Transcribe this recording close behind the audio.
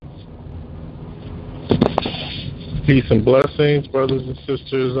Peace and blessings, brothers and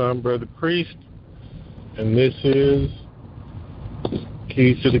sisters. I'm Brother Priest, and this is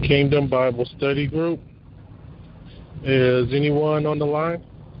Keys to the Kingdom Bible Study Group. Is anyone on the line?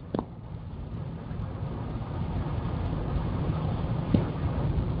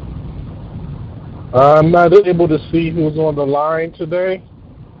 I'm not able to see who's on the line today.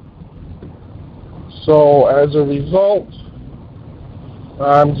 So as a result,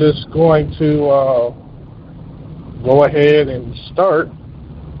 I'm just going to go ahead and start,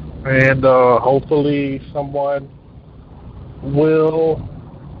 and hopefully someone will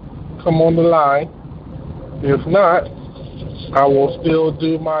come on the line. If not, I will still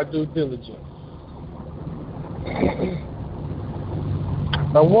do my due diligence.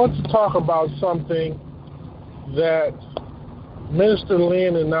 I want to talk about something that Minister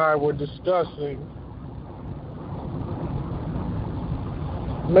Lynn and I were discussing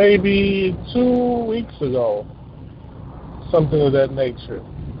maybe 2 weeks ago, something of that nature.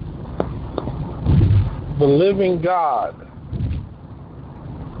 The living God.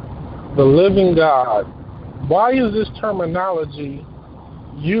 The living God. Why is this terminology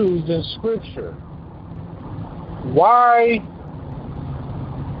used in Scripture? Why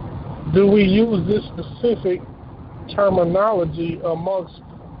do we use this specific terminology amongst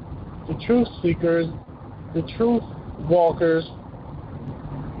the truth seekers, the truth walkers,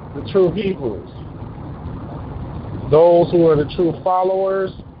 the true Hebrews? Those who are the true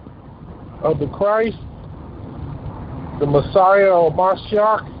followers of the Christ, the Messiah or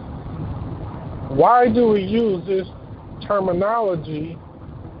Mashiach. Why do we use this terminology,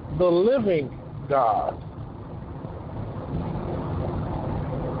 the living God?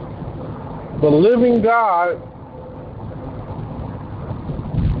 The living God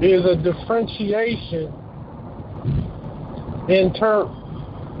is a differentiation in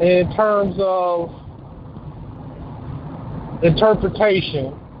terms of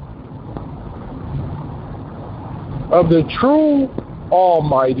interpretation of the true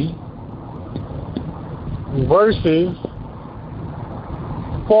Almighty versus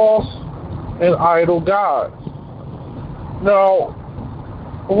false and idol gods. Now,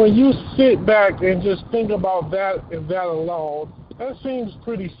 when you sit back and just think about that and that alone, that seems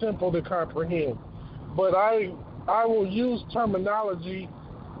pretty simple to comprehend. But I will use terminology,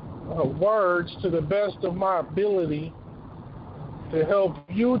 words to the best of my ability to help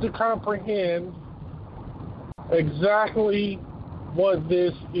you to comprehend exactly what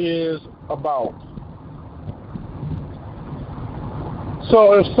this is about.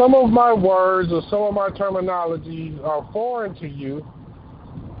 So if some of my words or some of my terminologies are foreign to you,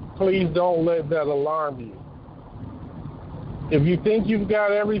 please don't let that alarm you. If you think you've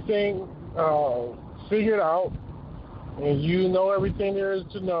got everything figured out and you know everything there is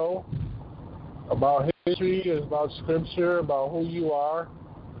to know about history, about Scripture, about who you are,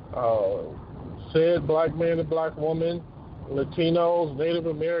 said black man and black woman, Latinos, Native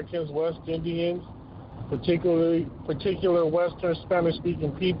Americans, West Indians, particular Western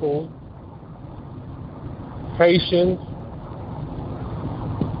Spanish-speaking people, Haitians,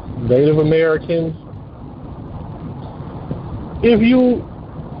 Native Americans. If you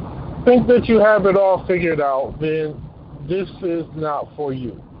think that you have it all figured out, then this is not for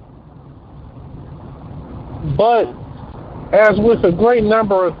you. But as with a great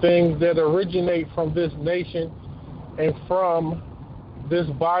number of things that originate from this nation and from this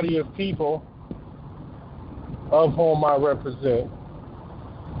body of people of whom I represent,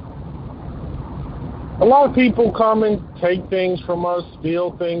 a lot of people come and take things from us,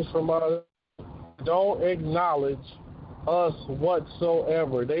 steal things from us, don't acknowledge us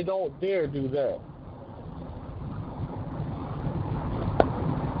whatsoever. They don't dare do that.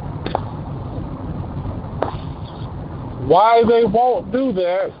 Why they won't do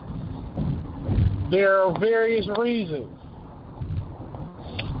that, there are various reasons.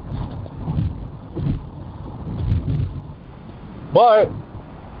 But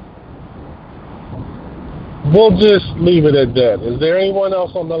we'll just leave it at that. Is there anyone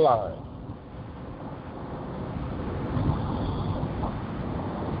else on the line?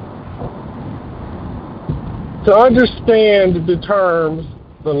 To understand the terms,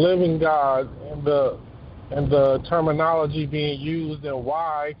 the living God, and the terminology being used and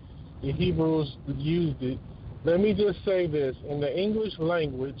why the Hebrews used it, let me just say this. In the English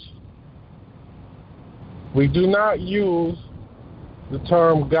language, we do not use the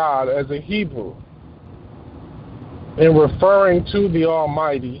term God as a Hebrew in referring to the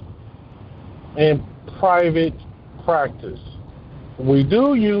Almighty in private practice. We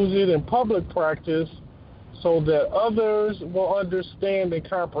do use it in public practice so that others will understand and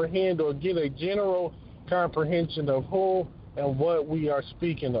comprehend or get a general comprehension of who and what we are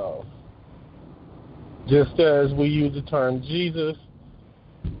speaking of. Just as we use the term Jesus,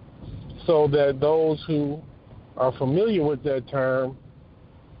 so that those who are familiar with that term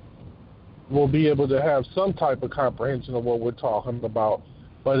will be able to have some type of comprehension of what we're talking about.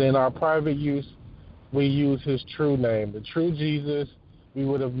 But in our private use, we use his true name. The true Jesus, we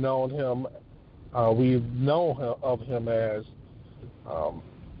would have known him, we know of him as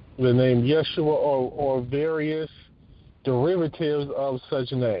the name Yeshua or various derivatives of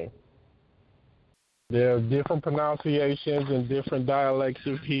such name. There are different pronunciations and different dialects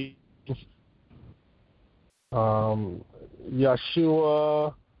of he.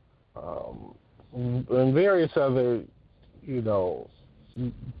 Yeshua, and various other,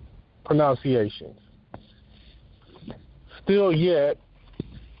 pronunciations. Still yet,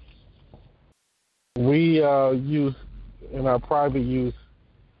 we use, in our private use,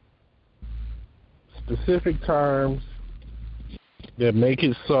 specific terms that make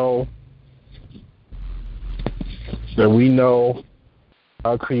it so that we know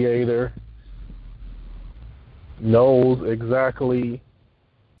our Creator knows exactly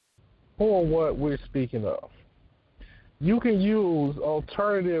who and what we're speaking of. You can use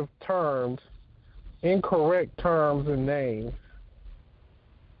alternative terms, incorrect terms and names,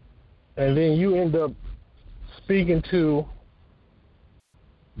 and then you end up speaking to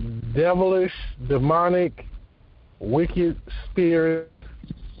devilish, demonic, wicked spirits,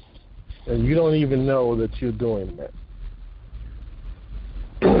 and you don't even know that you're doing that.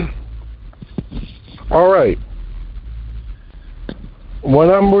 All right.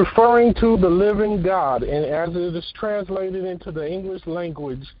 When I'm referring to the living God, and as it is translated into the English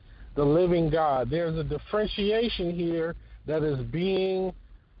language, the living God, there's a differentiation here that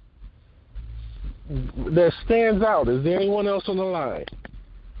stands out. Is there anyone else on the line?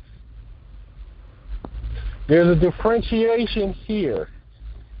 There's a differentiation here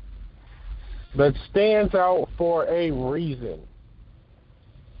that stands out for a reason.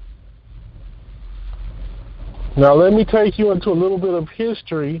 Now, let me take you into a little bit of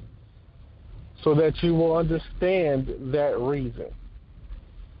history so that you will understand that reason.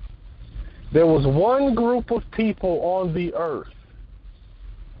 There was one group of people on the earth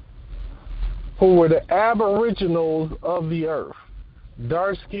who were the aboriginals of the earth,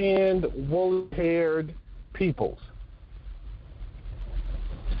 dark-skinned, woolly-haired peoples.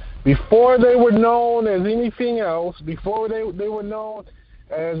 Before they were known as anything else, before they were known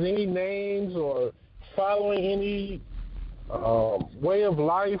as any names or following any way of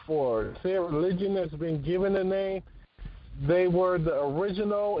life or say a religion that's been given a name, they were the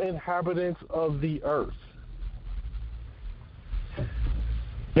original inhabitants of the earth.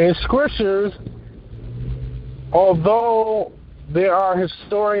 In scriptures, although there are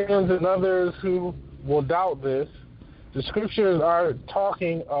historians and others who will doubt this, the scriptures are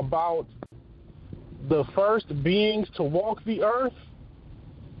talking about the first beings to walk the earth,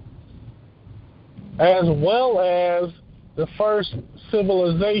 as well as the first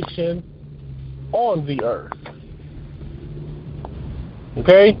civilization on the earth.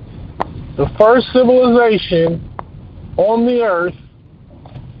 Okay? The first civilization on the earth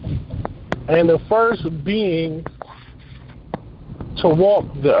and the first being to walk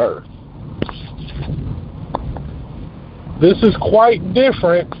the earth. This is quite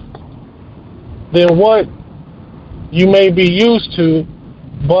different than what you may be used to,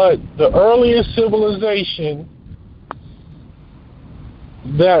 but the earliest civilization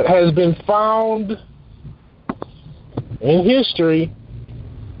that has been found in history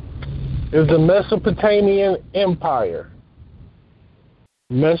is the Mesopotamian Empire.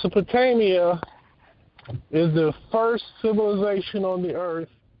 Mesopotamia is the first civilization on the earth,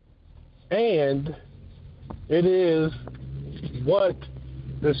 and it is what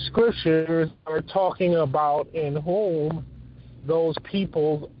the scriptures are talking about and whom those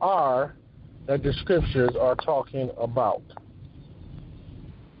peoples are that the scriptures are talking about.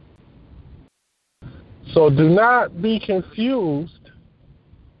 So do not be confused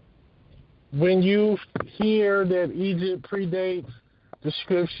when you hear that Egypt predates the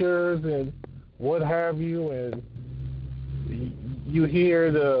scriptures and what have you, and you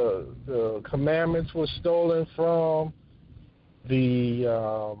hear the commandments were stolen from the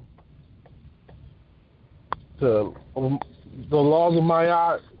laws of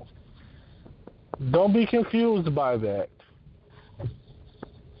Ma'at. Don't be confused by that.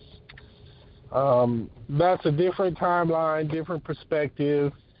 That's a different timeline, different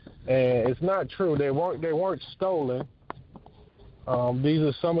perspective, and it's not true. They weren't stolen. These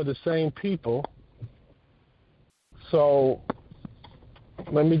are some of the same people. So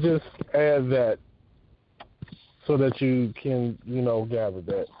let me just add that so that you can, gather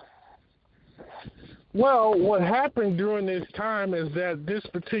that. Well, what happened during this time is that this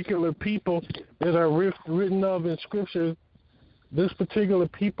particular people that are written of in scriptures, this particular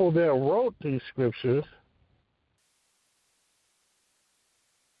people that wrote these scriptures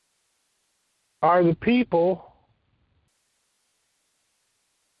are the people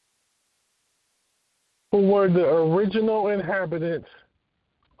who were the original inhabitants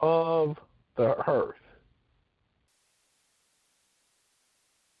of the earth.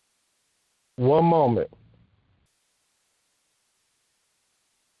 One moment.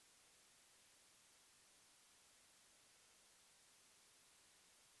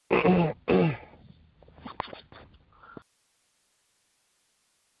 The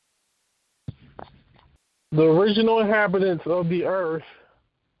original inhabitants of the earth,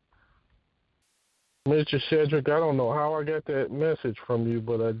 Mr. Shedrick, I don't know how I got that message from you,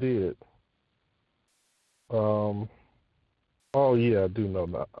 but I did. Oh yeah, I do know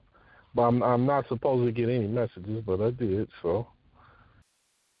that. But I'm not supposed to get any messages, but I did. So,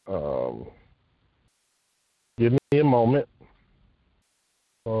 give me a moment.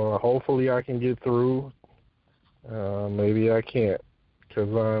 Hopefully, I can get through. Maybe I can't because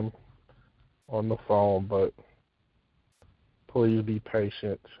I'm on the phone. But please be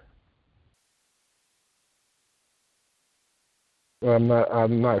patient. I'm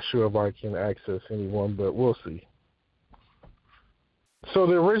not sure if I can access anyone, but we'll see. So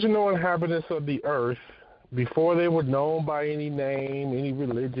the original inhabitants of the earth, before they were known by any name, any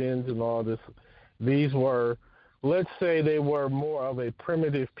religions and all this, these were, let's say they were more of a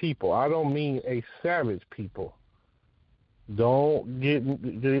primitive people. I don't mean a savage people. Don't get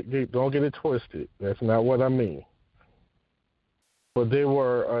it twisted. That's not what I mean. But they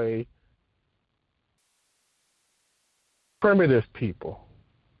were a primitive people.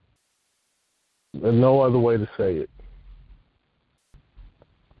 There's no other way to say it.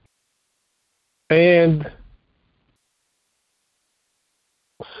 And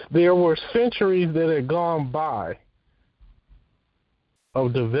there were centuries that had gone by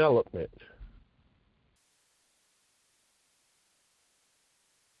of development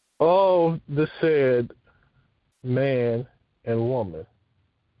of the said man and woman.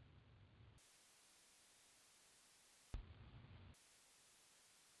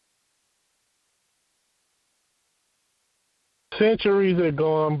 Centuries had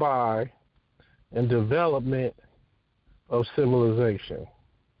gone by in development of civilization.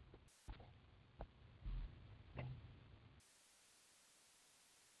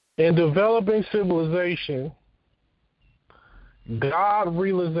 In developing civilization, God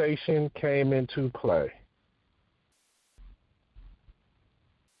realization came into play.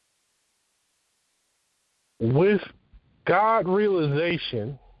 With God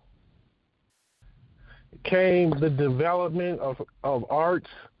realization came the development of arts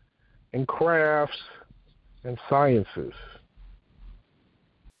and crafts and sciences.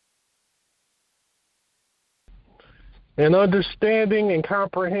 And understanding and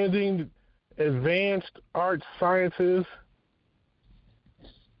comprehending advanced arts sciences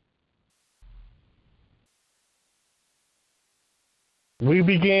we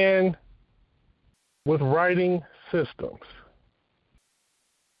began with writing systems.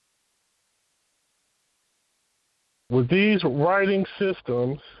 With these writing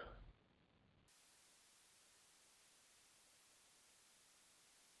systems,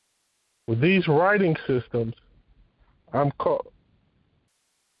 I'm called.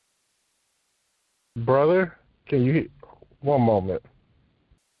 Brother, can you? One moment.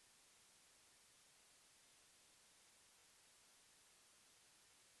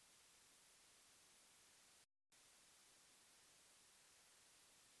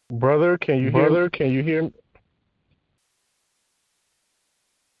 Brother, can you hear me?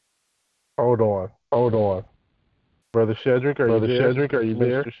 Hold on. Brother Shedrick, are you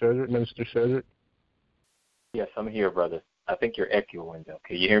there? Minister Shedrick? Yes, I'm here, brother. I think you're echoing, though.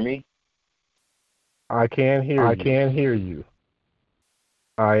 Can you hear me? I can hear you.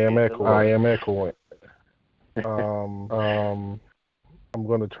 I am echoing. I'm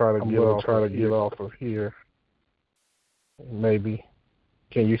going to try to get off of here. Maybe.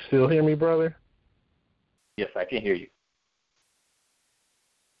 Can you still hear me, brother? Yes, I can hear you.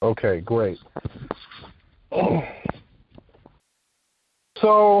 Okay, great.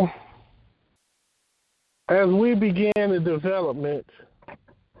 So, as we began the development,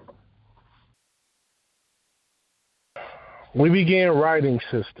 we began writing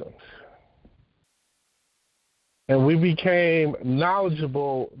systems. And we became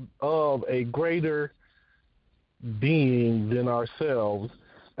knowledgeable of a greater being than ourselves,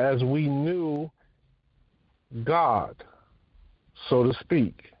 as we knew God, so to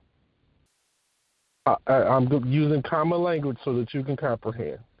speak. I'm using common language so that you can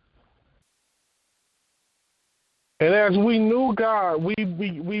comprehend. And as we knew God,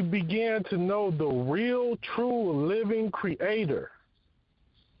 we began to know the real, true, living Creator.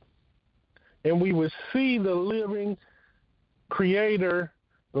 And we would see the living Creator,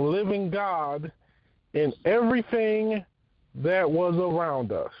 the living God, in everything that was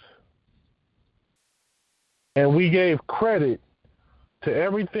around us. And we gave credit to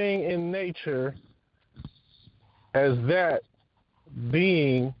everything in nature as that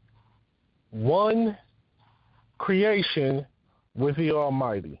being one creation with the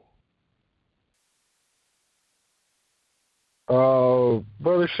Almighty.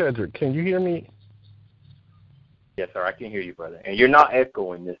 Brother Shedrick, can you hear me? Yes, sir, I can hear you, brother. And you're not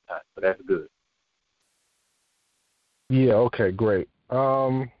echoing this time, so that's good. Yeah, okay, great.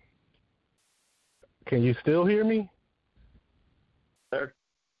 Can you still hear me? Sir?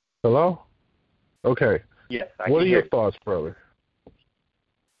 Hello? Okay. Yes, I What can are hear your thoughts, brother?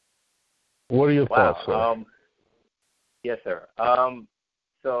 What are your thoughts, sir? Yes, sir.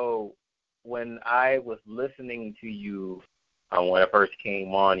 So when I was listening to you when I first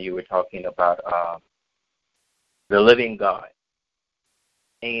came on, you were talking about the living God.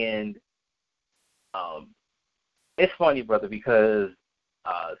 And it's funny, brother, because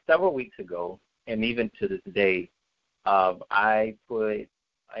several weeks ago, and even to this day, I put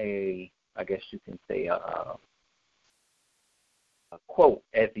I guess you can say, a quote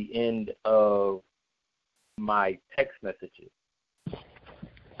at the end of my text messages.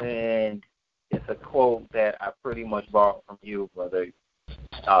 And it's a quote that I pretty much borrowed from you, brother,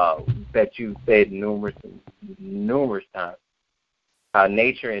 that you said numerous times.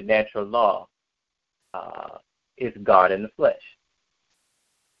 Nature and natural law is God in the flesh.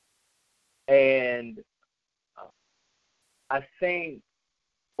 And I think,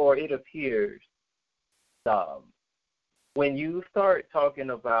 or it appears, when you start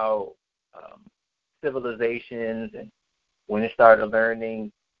talking about civilizations, and when you start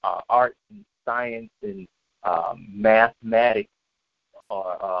learning art and science and mathematics,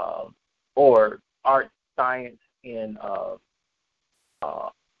 or art, science, and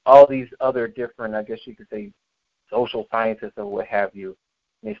all these other different, I guess you could say, social sciences or what have you,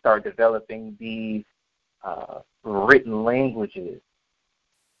 and they start developing these written languages,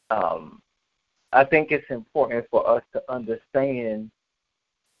 I think it's important for us to understand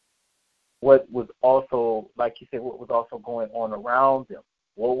what was also, like you said, what was also going on around them.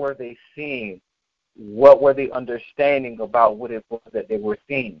 What were they seeing? What were they understanding about what it was that they were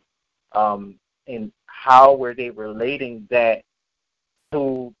seeing? And how were they relating that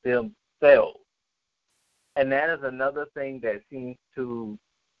to themselves? And that is another thing that seems to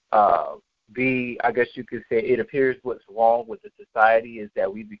be, I guess you could say, it appears what's wrong with the society is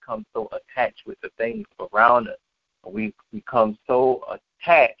that we become so attached with the things around us. We become so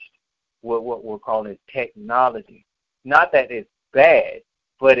attached with what we're calling technology. Not that it's bad,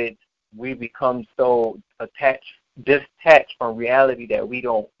 but we become so detached from reality that we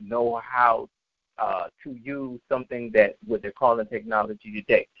don't know how to use something that what they're calling technology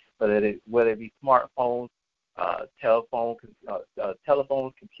today, whether it be smartphones, telephones,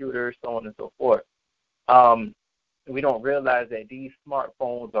 computers, so on and so forth. We don't realize that these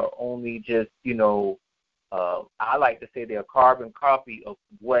smartphones are only just, I like to say they're a carbon copy of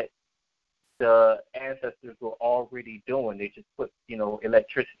what the ancestors were already doing. They just put,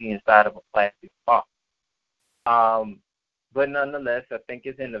 electricity inside of a plastic box. But nonetheless, I think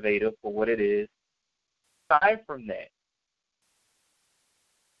it's innovative for what it is. Aside from that,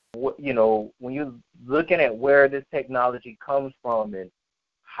 when you're looking at where this technology comes from and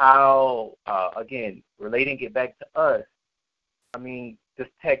how, again, relating it back to us, I mean, this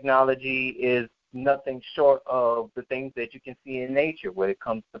technology is nothing short of the things that you can see in nature when it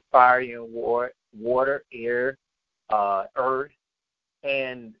comes to fire and water, air, earth,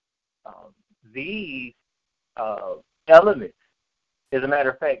 and these elements. As a matter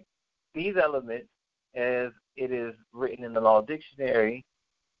of fact, these elements, as it is written in the Law Dictionary,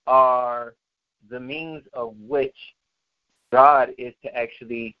 are the means of which God is to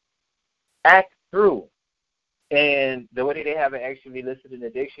actually act through. And the way they have it actually listed in the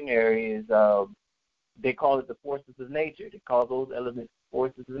dictionary is they call it the forces of nature. They call those elements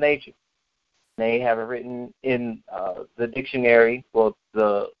forces of nature. They have it written in the dictionary, well,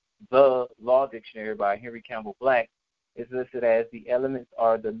 the Law Dictionary by Henry Campbell Black. It's listed as the elements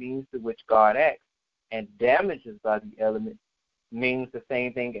are the means to which God acts, and damages by the element means the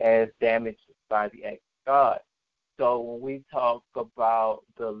same thing as damage by the act of God. So when we talk about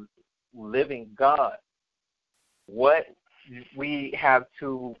the living God, what we have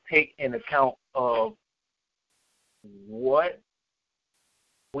to take in account of what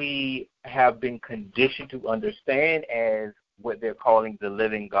we have been conditioned to understand as what they're calling the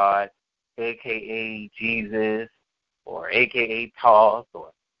living God, a.k.a. Jesus, or a.k.a. Thoth,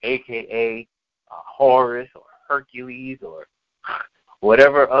 or a.k.a. Horus, or Hercules, or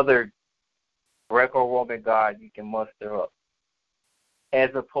whatever other Greco-Roman god you can muster up, as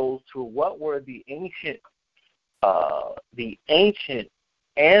opposed to what were the ancient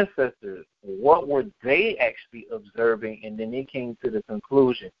ancestors, what were they actually observing, and then they came to the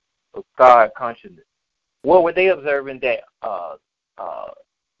conclusion of God consciousness. What were they observing that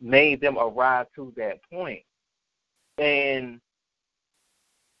made them arrive to that point? And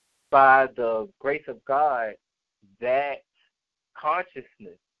by the grace of God, that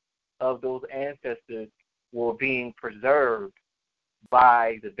consciousness of those ancestors were being preserved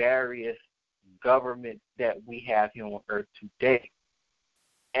by the various governments that we have here on earth today.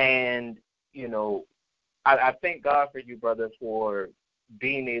 And, you know, I thank God for you, brother, for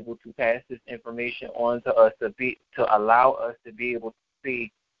being able to pass this information on to us, to allow us to be able to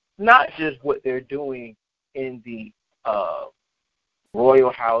see not just what they're doing in the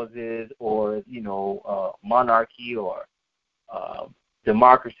royal houses or, you know, monarchy or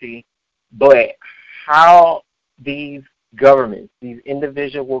democracy, but how these governments, these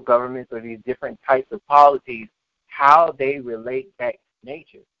individual governments or these different types of policies, how they relate back to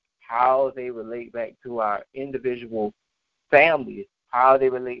nature, how they relate back to our individual families, how they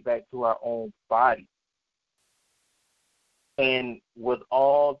relate back to our own body. And with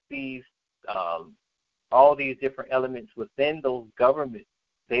all these different elements within those governments,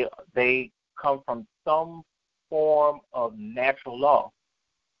 they come from some form of natural law.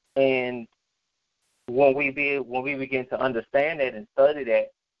 And when we begin to understand that and study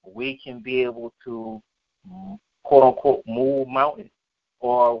that, we can be able to, quote unquote, move mountains,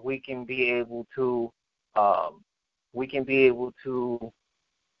 or we can be able to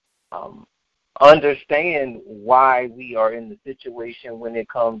understand why we are in the situation when it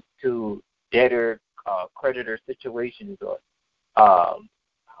comes to debtor creditor situations, or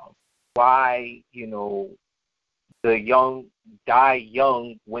why, you know, the young die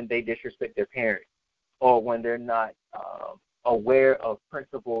young when they disrespect their parents, or when they're not aware of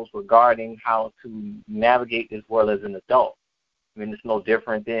principles regarding how to navigate this world as an adult. I mean, it's no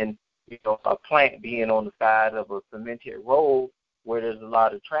different than, you know, a plant being on the side of a cemented road where there's a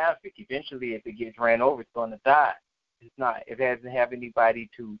lot of traffic. Eventually, if it gets ran over, it's going to die. If it doesn't have anybody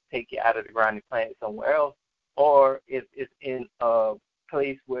to take it out of the ground and plant it somewhere else, or if it's in a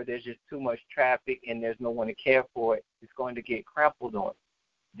place where there's just too much traffic and there's no one to care for it, it's going to get trampled on.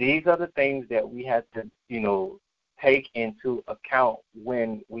 These are the things that we have to, you know, take into account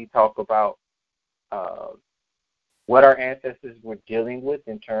when we talk about what our ancestors were dealing with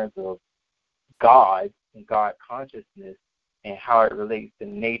in terms of God and God consciousness, and how it relates to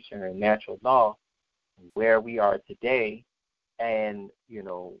nature and natural law, where we are today, and, you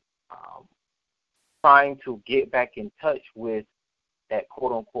know, trying to get back in touch with that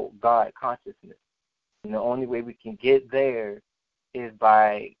quote-unquote God consciousness. And the only way we can get there is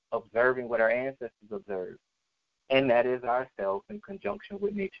by observing what our ancestors observed, and that is ourselves in conjunction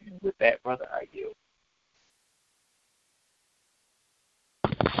with nature. And with that, brother, I yield.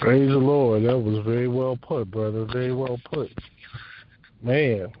 Praise the Lord. That was very well put, brother. Very well put.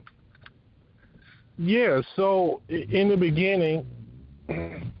 Man. Yeah, so in the beginning,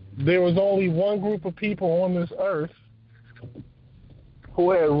 there was only one group of people on this earth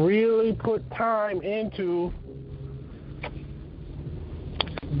who had really put time into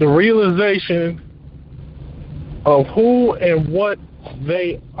the realization of who and what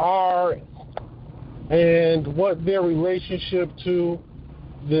they are and what their relationship to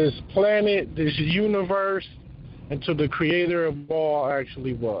this planet, this universe, and to the creator of all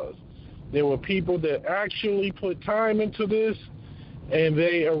actually was. There were people that actually put time into this, and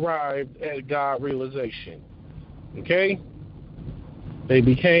they arrived at God realization. Okay? They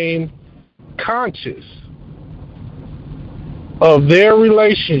became conscious of their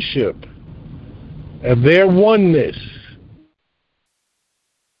relationship and their oneness,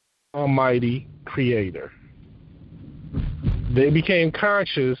 Almighty Creator. They became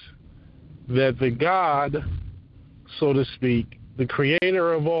conscious that the God, so to speak, the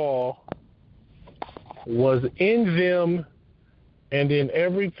creator of all, was in them and in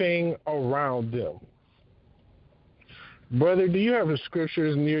everything around them. Brother, do you have the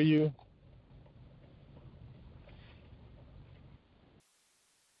scriptures near you?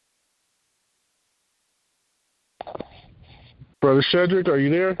 Brother Shedrick, are you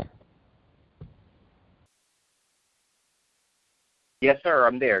there? Yes, sir,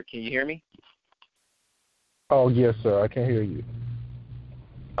 I'm there. Can you hear me? Oh, yes, sir. I can hear you.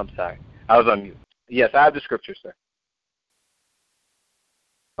 I'm sorry. I was on mute. Yes, I have the scripture, sir.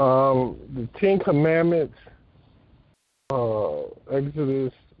 The Ten Commandments,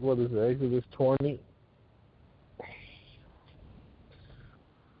 Exodus, what is it, Exodus 20.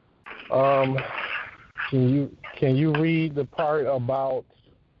 Can you read the part about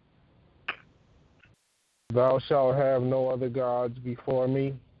thou shalt have no other gods before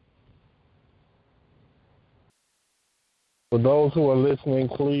me? For those who are listening,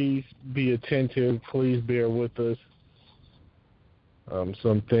 please be attentive. Please bear with us.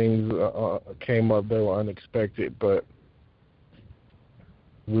 Some things came up that were unexpected, but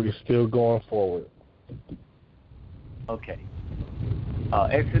we're still going forward. Okay.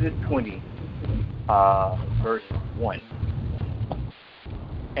 Exodus 20, verse 1.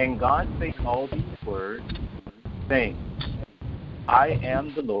 And God spake all these words, saying, I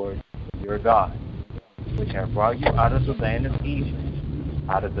am the Lord your God, which have brought you out of the land of Egypt,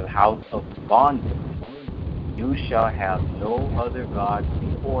 out of the house of bondage. You shall have no other gods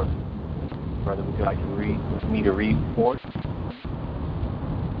before me. Brother, would you like me to read forth?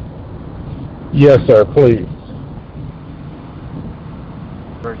 Yes, sir, please.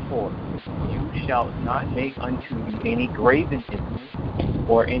 Verse 4. You shall not make unto you any graven image,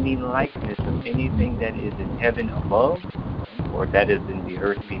 or any likeness of anything that is in heaven above, or that is in the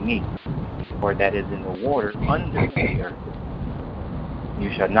earth beneath, or that is in the water under the earth. You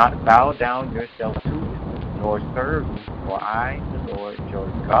shall not bow down yourself to it, nor serve me, for I, the Lord your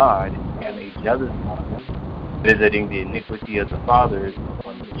God, am a jealous God, visiting the iniquity of the fathers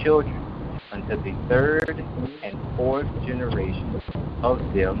upon the children, unto the third and fourth generation of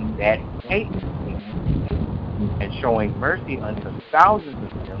them that hate me, and showing mercy unto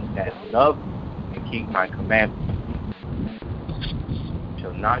thousands of them that love me and keep my commandments. You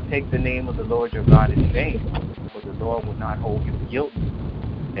shall not take the name of the Lord your God in vain, for the Lord will not hold you guilty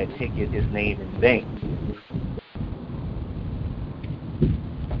that taketh his name in vain.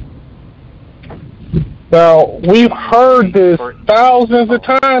 Now, we've heard this thousands of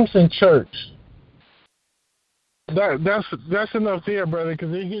times in church. That's enough there, brother,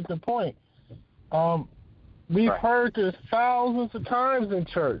 because they get the point. We've heard this thousands of times in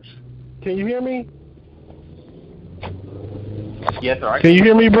church. Can you hear me? Yes, sir. Can you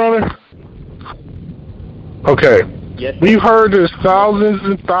hear me, brother? Okay. Yes. We've heard this thousands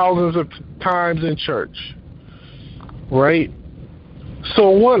and thousands of times in church, right?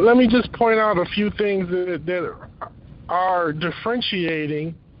 So let me just point out a few things that are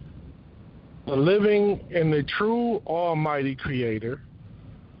differentiating the living and the true Almighty Creator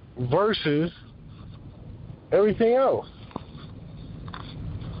versus everything else.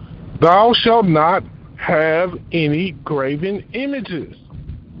 Thou shalt not have any graven images.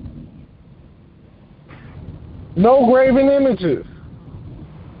 No graven images.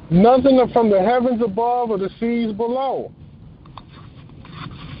 Nothing from the heavens above or the seas below.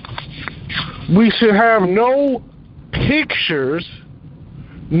 We should have no pictures,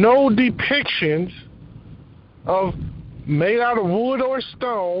 no depictions of made out of wood or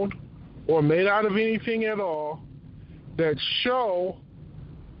stone or made out of anything at all that show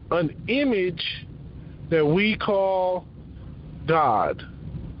an image that we call God.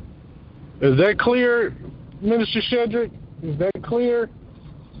 Is that clear, Minister Shedrick? Is that clear?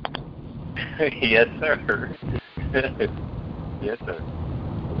 Yes, sir. Yes, sir.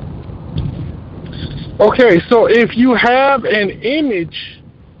 Okay, so if you have an image,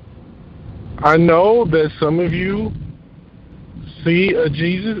 I know that some of you see a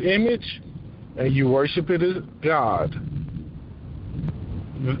Jesus image and you worship it as God.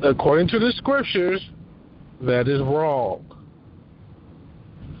 According to the scriptures, that is wrong.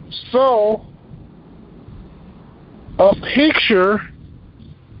 So, a picture,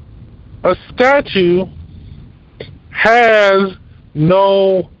 a statue, has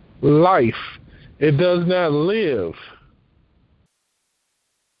no life. It does not live.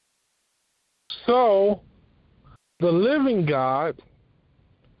 So, the living God,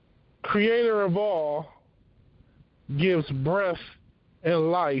 creator of all, gives breath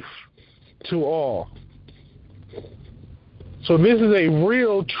and life to all. So this is a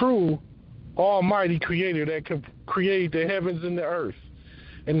real, true, almighty creator that can create the heavens and the earth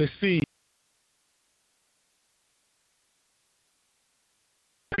and the sea.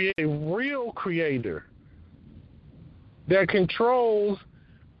 A real creator that controls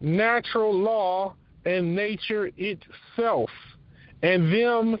natural law and nature itself, and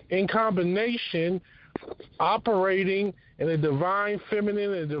them in combination operating in a divine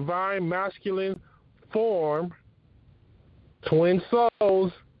feminine and divine masculine form Twin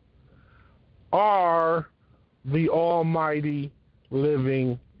souls are the almighty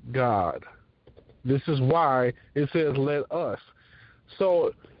living God. This is why it says, let us.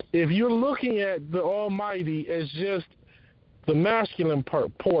 So if you're looking at the almighty as just the masculine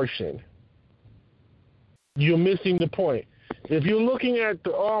portion, you're missing the point. If you're looking at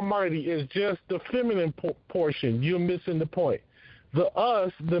the almighty as just the feminine portion, you're missing the point. The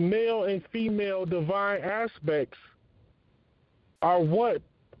us, the male and female divine aspects, are what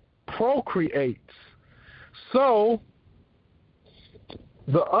procreates. So,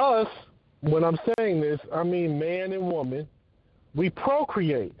 the us, when I'm saying this, I mean man and woman, we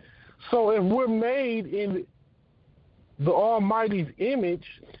procreate. So if we're made in the Almighty's image,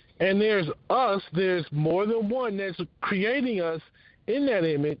 and there's us, there's more than one that's creating us in that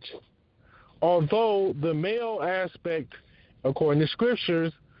image, although the male aspect, according to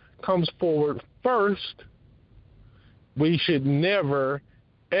scriptures, comes forward first, we should never,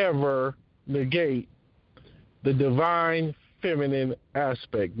 ever negate the divine feminine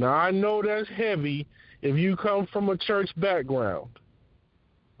aspect. Now, I know that's heavy if you come from a church background.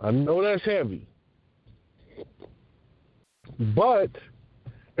 I know that's heavy. But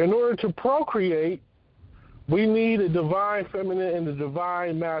in order to procreate, we need a divine feminine and a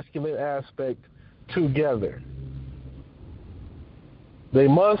divine masculine aspect together. They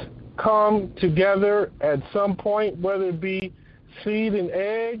must come together at some point, whether it be seed and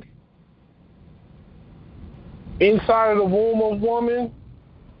egg, inside of the womb of woman,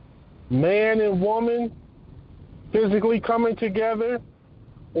 man and woman physically coming together,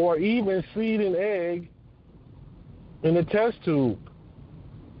 or even seed and egg in a test tube,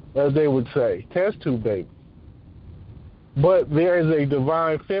 as they would say, test tube baby. But there is a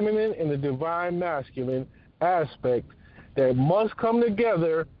divine feminine and a divine masculine aspect that must come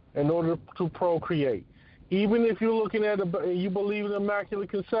together in order to procreate. Even if you're looking at you believe in Immaculate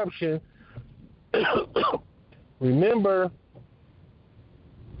Conception, remember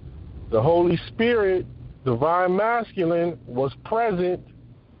the Holy Spirit, divine masculine, was present.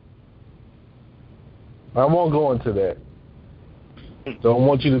 I won't go into that. Don't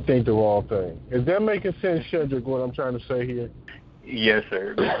want you to think the wrong thing. Is that making sense, Shedrick, what I'm trying to say here? Yes,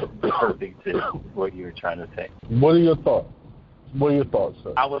 sir. Perfect sense what you're trying to say. What are your thoughts? What are your thoughts,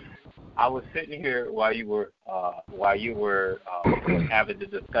 sir? I was sitting here while you were having the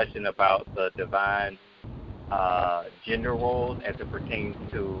discussion about the divine gender roles as it pertains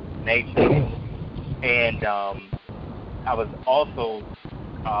to nature, and I was also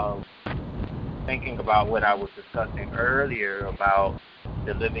thinking about what I was discussing earlier about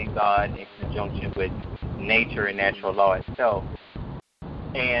the living God in conjunction with nature and natural law itself.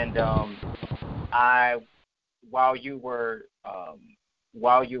 And while you were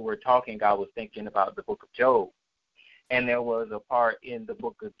talking, I was thinking about the book of Job, and there was a part in the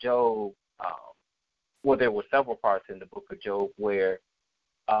book of Job. There were several parts in the book of Job where,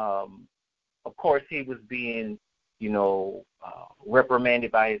 of course, he was being,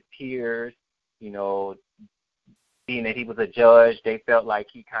 reprimanded by his peers. Being that he was a judge, they felt like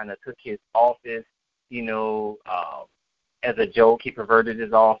he kind of took his office, as a joke. He perverted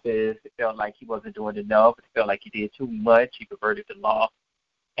his office. It felt like he wasn't doing enough. It felt like he did too much. He perverted the law.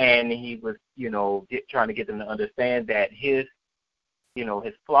 And he was, trying to get them to understand that his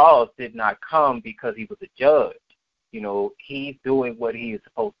flaws did not come because he was a judge. He's doing what he is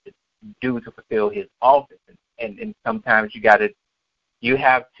supposed to do to fulfill his office. And sometimes you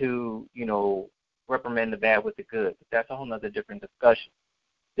have to, reprimand the bad with the good. But that's a whole other different discussion.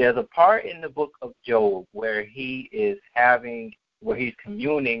 There's a part in the book of Job where he's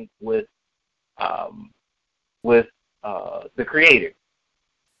communing with the Creator.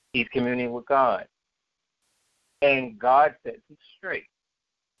 He's communing with God. And God sets him straight.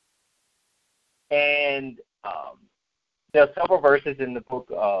 And there are several verses in the book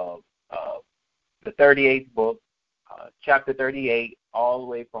of the 38th book, chapter 38, all the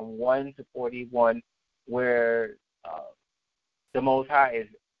way from 1 to 41, where the Most High is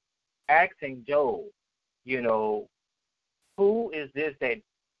asking Job, who is this that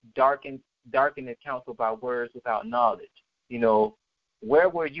darkened the counsel by words without knowledge? Where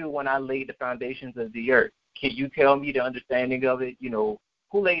were you when I laid the foundations of the earth? Can you tell me the understanding of it? Who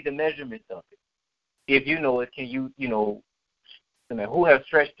laid the measurements of it? If you know it, can you, who has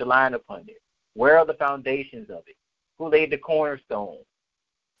stretched the line upon it? Where are the foundations of it? Who laid the cornerstone?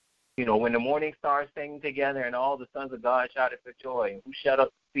 When the morning stars sing together and all the sons of God shouted for joy, and who shut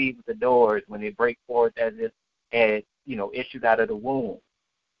up the sea with the doors when they break forth as if had, issued out of the womb?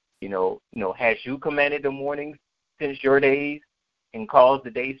 Has you commanded the morning since your days and caused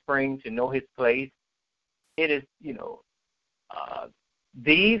the day spring to know his place? It is,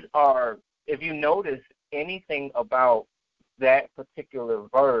 These are, if you notice anything about that particular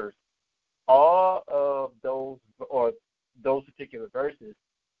verse, all of those, or those particular verses,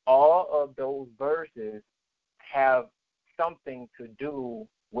 all of those verses have something to do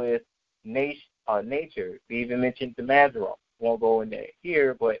with nature. We even mentioned the Mazzaroth. Won't go in there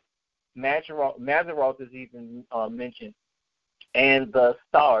here, but Mazzaroth is even mentioned, and the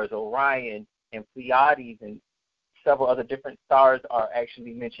stars, Orion and Pleiades and several other different stars are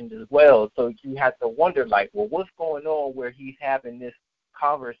actually mentioned as well. So you have to wonder, like, well, what's going on where he's having this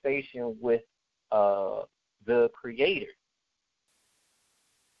conversation with the Creator?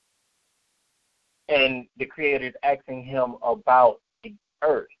 And the Creator is asking him about the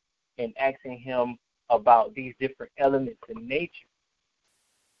earth and asking him about these different elements in nature.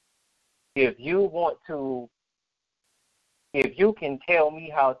 If you can tell me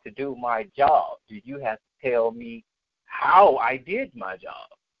how to do my job, do you have to tell me how I did my job?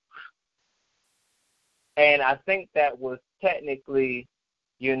 And I think that was technically,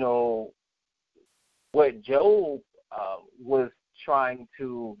 what Job was trying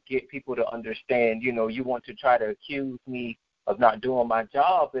to get people to understand. You want to try to accuse me of not doing my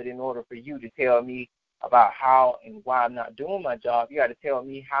job, but in order for you to tell me about how and why I'm not doing my job, you got to tell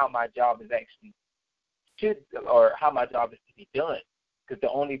me how my job is actually or how my job is to be done. Because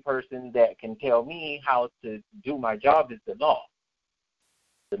the only person that can tell me how to do my job is the law.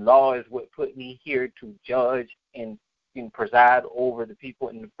 The law is what put me here to judge and preside over the people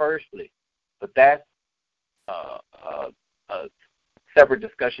in the first place. But that's a separate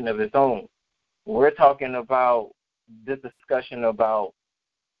discussion of its own. We're talking about this discussion about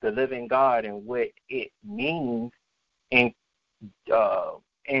the living God and what it means in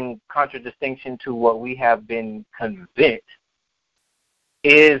contradistinction to what we have been convinced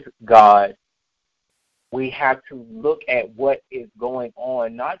is God. We have to look at what is going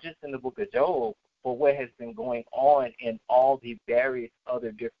on, not just in the book of Job, but what has been going on in all the various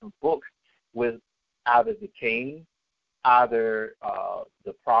other different books with either the king, either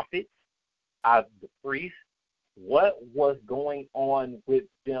the prophets, either the priests. What was going on with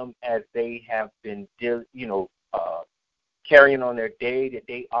them as they have been, carrying on their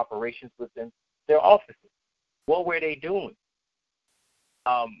day-to-day operations within their offices? What were they doing?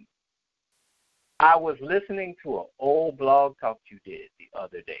 I was listening to an old blog talk you did the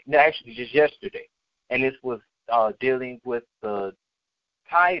other day. No, actually, just yesterday. And this was dealing with the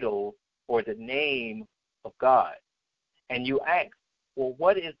title or the name of God. And you asked, well,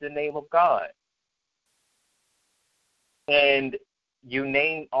 what is the name of God? And you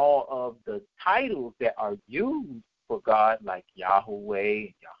name all of the titles that are used for God, like Yahweh,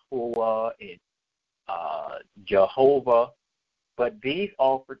 Yahuwah, and Jehovah. But these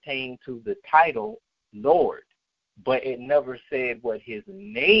all pertain to the title Lord. But it never said what his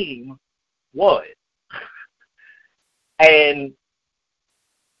name was. And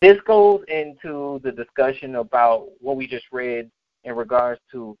this goes into the discussion about what we just read in regards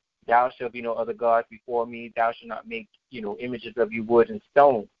to thou shalt be no other gods before me, thou shalt not make, images of you wood and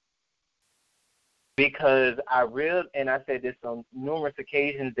stone. Because I said this on numerous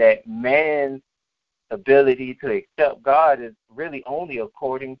occasions, that man's ability to accept God is really only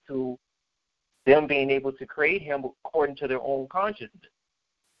according to them being able to create him according to their own consciousness.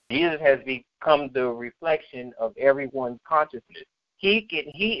 Jesus has become the reflection of everyone's consciousness. He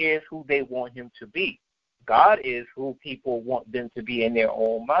is who they want him to be. God is who people want them to be in their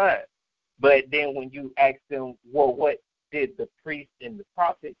own mind. But then when you ask them, well, what did the priests and the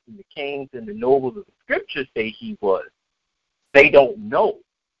prophets and the kings and the nobles of the scriptures say he was? They don't know,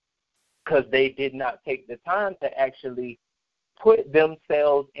 because they did not take the time to actually put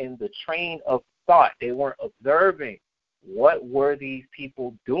themselves in the train of thought. They weren't observing what were these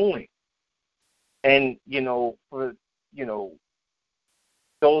people doing. And, for,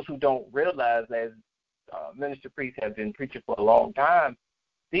 those who don't realize, as Minister Priest has been preaching for a long time,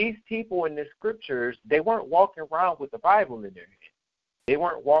 these people in the scriptures, they weren't walking around with the Bible in their hand. They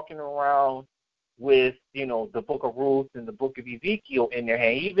weren't walking around with, the book of Ruth and the book of Ezekiel in their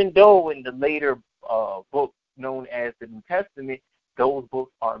hand, even though in the later book known as the New Testament, those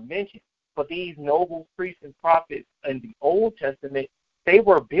books are mentioned. But these noble priests and prophets in the Old Testament, they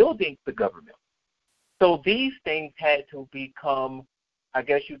were building the government. So these things had to become, I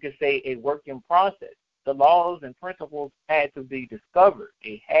guess you could say, a working process. The laws and principles had to be discovered.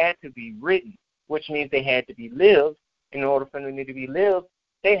 They had to be written, which means they had to be lived. In order for them to be lived,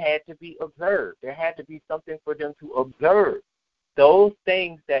 they had to be observed. There had to be something for them to observe. Those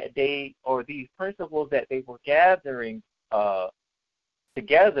things that these principles that they were gathering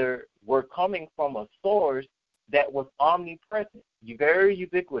together were coming from a source that was omnipresent, very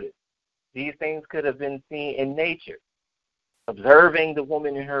ubiquitous. These things could have been seen in nature. Observing the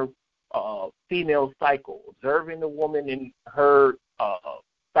woman in her female cycle, observing the woman in her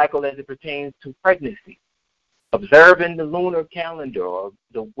cycle as it pertains to pregnancy, observing the lunar calendar or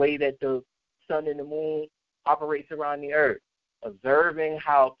the way that the sun and the moon operates around the earth, observing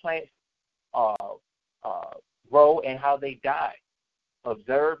how plants grow and how they die,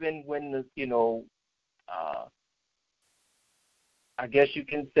 observing when the, I guess you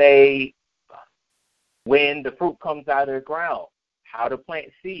can say when the fruit comes out of the ground, how to plant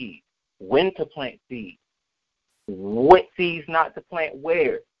seeds, when to plant seeds, what seeds not to plant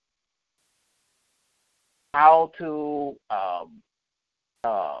where, how to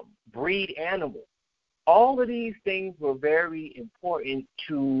breed animals. All of these things were very important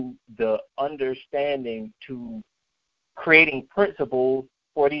to the understanding, to creating principles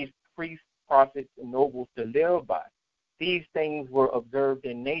for these priests, prophets, and nobles to live by. These things were observed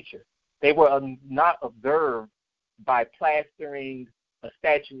in nature. They were not observed by plastering a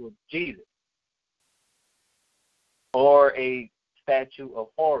statue of Jesus or a statue of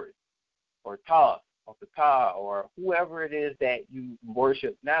Horus or Thoth or Ptah or whoever it is that you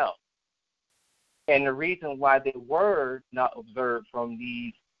worship now. And the reason why they were not observed from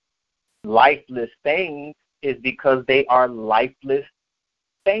these lifeless things is because they are lifeless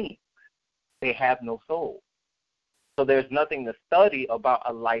things. They have no soul. So there's nothing to study about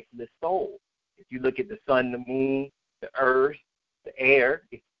a lifeless soul. If you look at the sun, the moon, the earth, the air,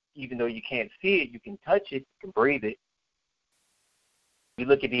 even though you can't see it, you can touch it, you can breathe it. You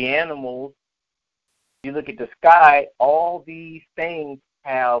look at the animals, you look at the sky, all these things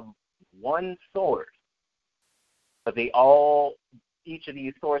have one source. But each of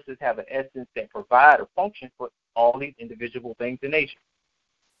these sources have an essence that provide a function for all these individual things in nature.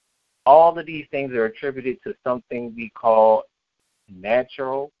 All of these things are attributed to something we call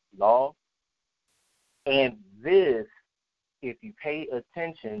natural law. And this, if you pay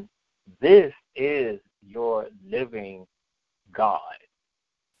attention, this is your living God.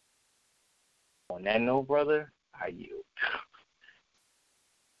 On that note, brother, I yield.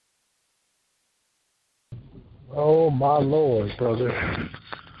 Oh, my Lord, brother.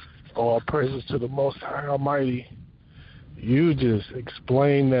 All praises to the Most High Almighty. You just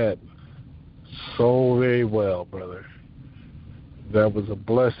explained that so very well, brother. That was a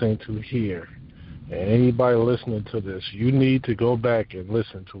blessing to hear. And anybody listening to this, you need to go back and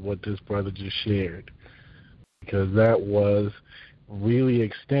listen to what this brother just shared, because that was really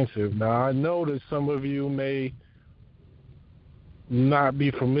extensive. Now, I know that some of you may not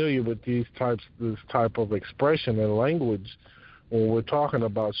be familiar with this type of expression and language when we're talking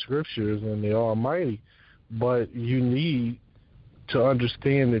about scriptures and the Almighty, but you need to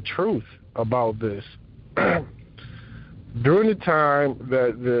understand the truth about this. During the time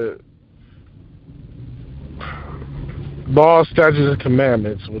that the law, statutes, and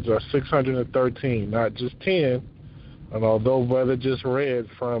commandments, which are 613, not just 10, and although brother just read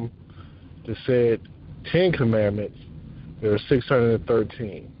from the said 10 commandments, there are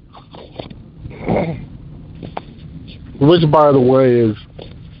 613. Which, by the way, is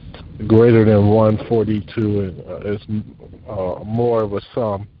greater than 142 and is more of a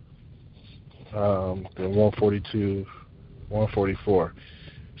sum than 142, 144.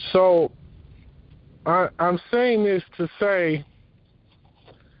 So I'm saying this to say,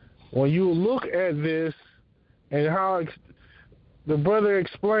 when you look at this and how the brother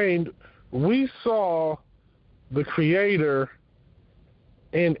explained, we saw the Creator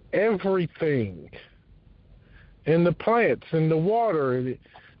in everything, in the plants, in the water.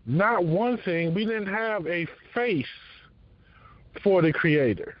 Not one thing, we didn't have a face for the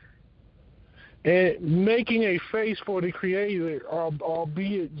Creator. And making a face for the Creator,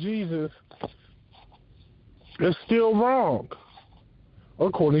 albeit Jesus, is still wrong,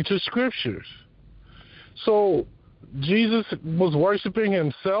 according to Scriptures. So, Jesus was worshiping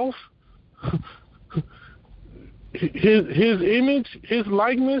himself? His image, his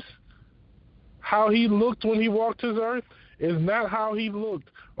likeness, how he looked when he walked this earth, is not how he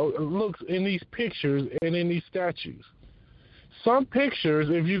looks in these pictures and in these statues. Some pictures,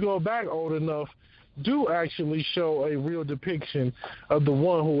 if you go back old enough, do actually show a real depiction of the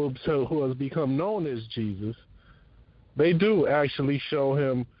one who has become known as Jesus. They do actually show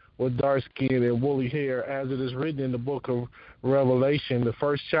him with dark skin and woolly hair, as it is written in the book of Revelation, the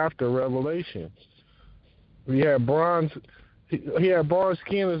first chapter of Revelation. He had bronze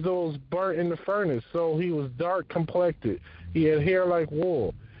skin as though it was burnt in the furnace, so he was dark complected. He had hair like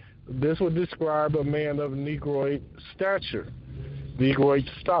wool. This would describe a man of Negroid stature, Negroid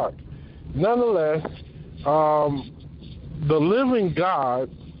stock. Nonetheless, The living God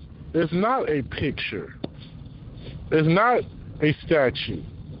is not a picture. It's not a statue.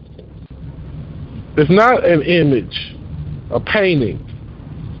 It's not an image, a painting.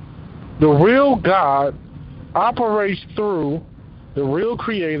 The real God operates through, the real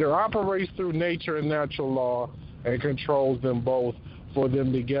creator operates through nature and natural law and controls them both, for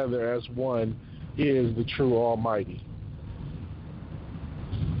them together as one is the true Almighty.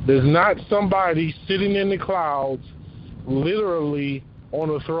 There's not somebody sitting in the clouds, literally on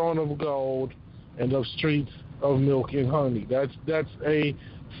a throne of gold and of streets of milk and honey. That's a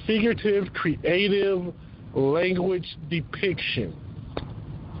figurative, creative language depiction.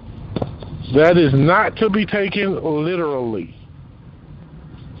 That is not to be taken literally.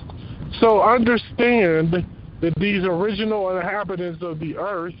 So understand that these original inhabitants of the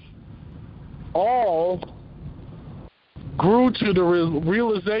earth all grew to the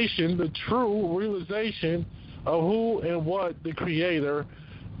realization, the true realization of who and what the Creator,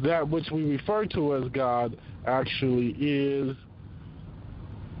 that which we refer to as God, actually is,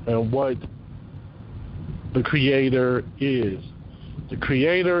 and what the Creator is. The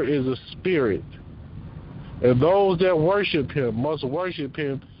Creator is a spirit, and those that worship Him must worship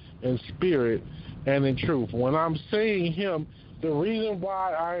Him in spirit and in truth. When I'm saying Him, the reason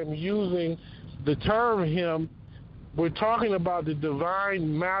why I am using the term Him, we're talking about the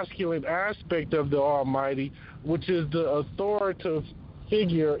divine masculine aspect of the Almighty, which is the authoritative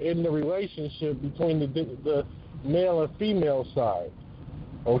figure in the relationship between the male and female side.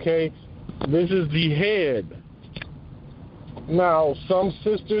 Okay? This is the head. Now, some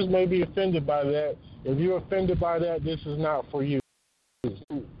sisters may be offended by that. If you're offended by that, this is not for you.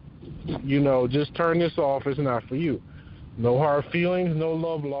 Just turn this off. It's not for you. No hard feelings, no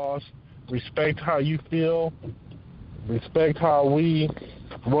love lost. Respect how you feel. Respect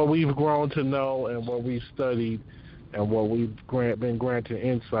what we've grown to know and what we've studied and what we've been granted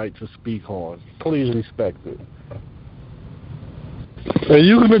insight to speak on. Please respect it. And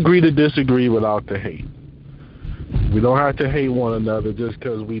you can agree to disagree without the hate. We don't have to hate one another just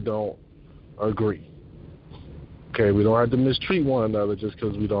because we don't agree. Okay, we don't have to mistreat one another just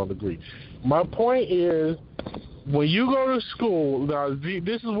because we don't agree. My point is, when you go to school, now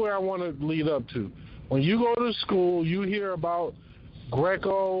this is where I want to lead up to. When you go to school, you hear about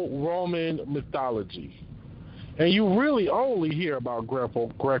Greco-Roman mythology. And you really only hear about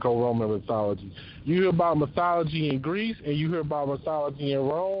Greco-Roman mythology. You hear about mythology in Greece, and you hear about mythology in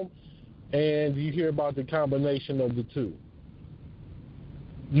Rome, and you hear about the combination of the two.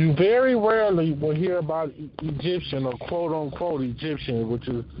 You very rarely will hear about Egyptian or quote-unquote Egyptian, which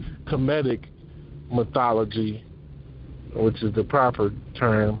is Kemetic mythology, which is the proper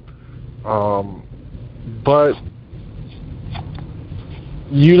term. But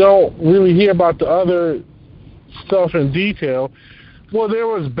you don't really hear about the other stuff in detail. Well, there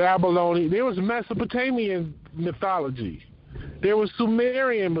was Mesopotamian mythology. There was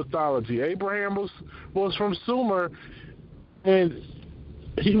Sumerian mythology. Abraham was from Sumer, and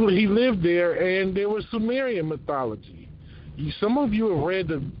he lived there, and there was Sumerian mythology. Some of you have read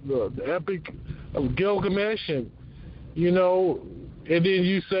the Epic of Gilgamesh, and and then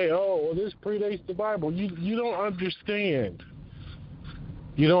you say, "Oh, well, this predates the Bible." You don't understand.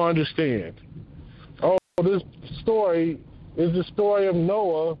 You don't understand. Oh, this story is the story of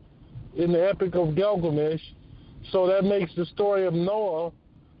Noah in the Epic of Gilgamesh, so that makes the story of Noah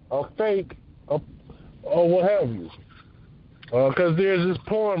a fake, or what have you. Because there's this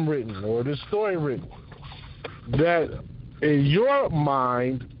poem written, or this story written, that in your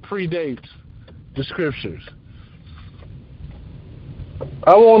mind predates the scriptures.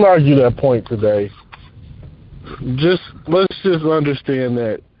 I won't argue that point today. Let's just understand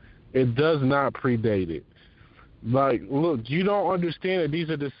that it does not predate it. Like, look, you don't understand that these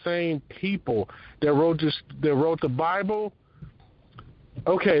are the same people that wrote the Bible.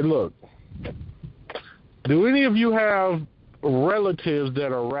 Okay, look. Do any of you have relatives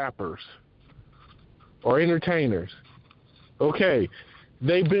that are rappers or entertainers? Okay,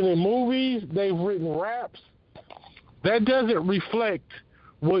 they've been in movies, they've written raps. That doesn't reflect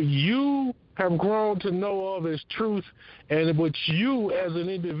what you have grown to know of as truth and what you as an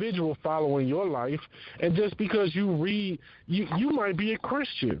individual follow in your life. And just because you read, you might be a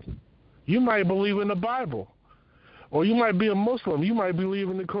Christian. You might believe in the Bible. Or you might be a Muslim. You might believe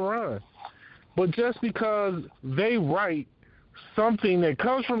in the Quran. But just because they write something that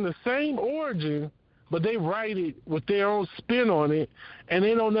comes from the same origin, but they write it with their own spin on it, and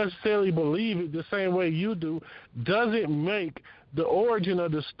they don't necessarily believe it the same way you do, doesn't make the origin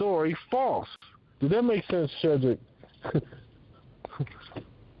of the story false. Did that make sense, Shedrick?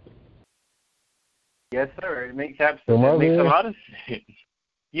 Yes, sir. It makes a lot of sense.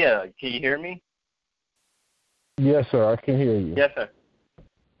 Yeah. Can you hear me? Yes, sir. I can hear you. Yes, sir.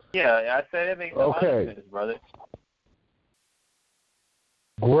 Yeah, I said it makes a lot of sense, brother.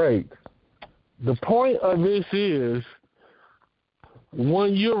 Great. The point of this is,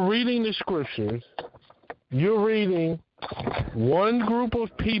 when you're reading the scriptures, you're reading one group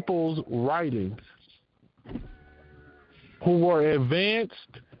of people's writings who were advanced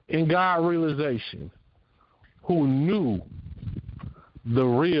in God realization, who knew the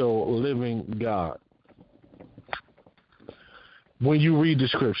real living God. When you read the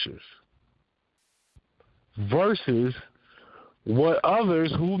scriptures, versus what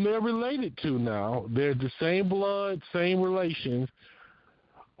others whom they're related to now, they're the same blood, same relations,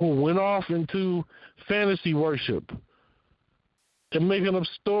 who went off into fantasy worship and making up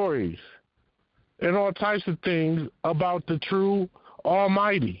stories and all types of things about the true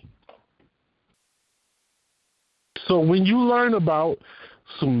Almighty. So when you learn about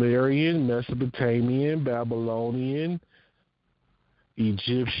Sumerian, Mesopotamian, Babylonian,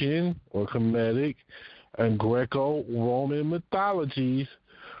 Egyptian or Kemetic, and Greco-Roman mythologies,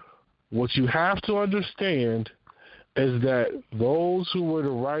 what you have to understand is that those who were the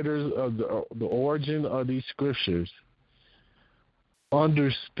writers of the origin of these scriptures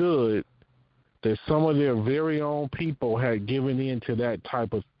understood that some of their very own people had given in to that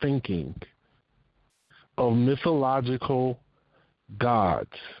type of thinking of mythological gods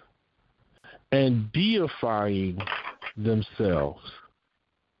and deifying themselves.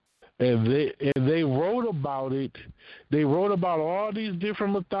 And they wrote about it. They wrote about all these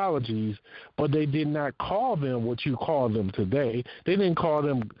different mythologies, but they did not call them what you call them today. They didn't call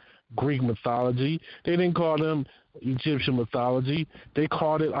them Greek mythology. They didn't call them Egyptian mythology. They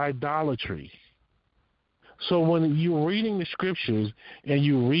called it idolatry. So when you're reading the scriptures and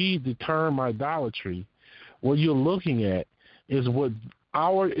you read the term idolatry, what you're looking at is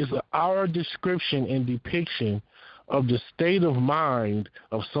our description and depiction of the state of mind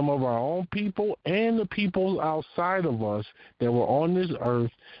of some of our own people and the people outside of us that were on this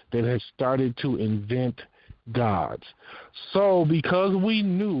earth that had started to invent gods. So because we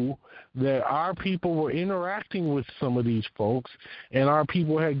knew that our people were interacting with some of these folks and our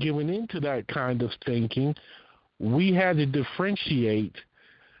people had given into that kind of thinking, we had to differentiate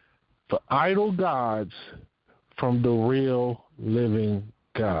the idol gods from the real living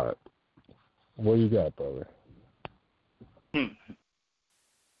God. What do you got, brother?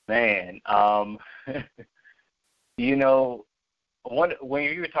 Man, you know, when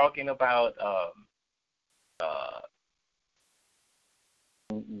you were talking about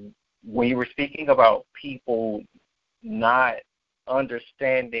when you were speaking about people not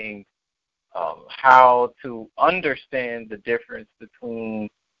understanding how to understand the difference between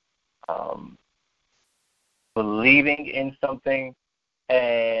believing in something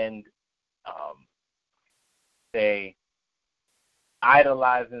and say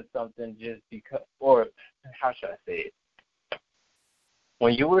idolizing something just because, or how should I say it?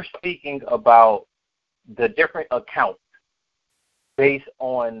 When you were speaking about the different accounts based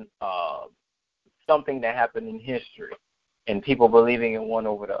on something that happened in history and people believing in one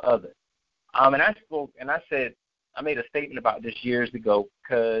over the other, and I spoke and I said, I made a statement about this years ago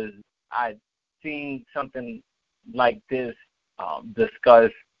because I'd seen something like this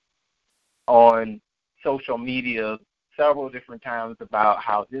discussed on social media several different times about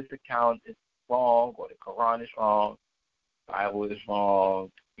how this account is wrong or the Quran is wrong, the Bible is wrong,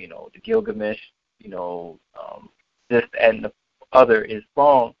 the Gilgamesh, this and the other is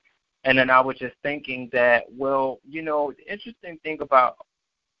wrong. And then I was just thinking that, well, the interesting thing about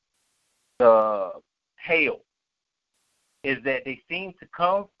the hail is that they seem to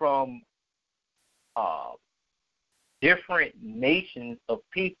come from different nations of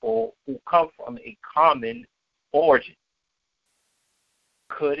people who come from a common origin.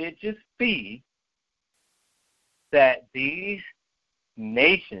 Could it just be that these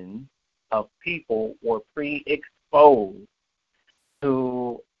nations of people were pre-exposed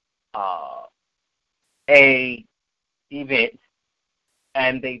to a event,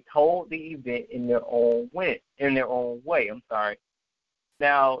 and they told the event in their own way?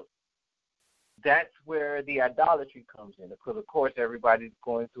 Now, that's where the idolatry comes in, because of course everybody's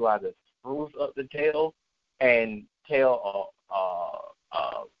going to either spruce up the tale and tell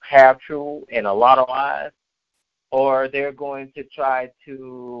half true and a lot of lies, or they're going to try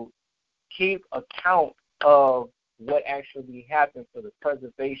to keep account of what actually happened for the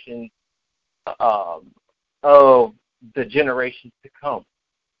preservation of the generations to come.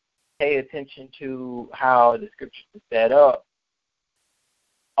 Pay attention to how the scriptures are set up.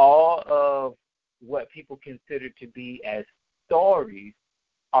 All of what people consider to be as stories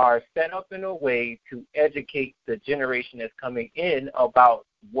are set up in a way to educate the generation that's coming in about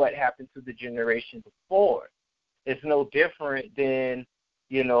what happened to the generation before. It's no different than,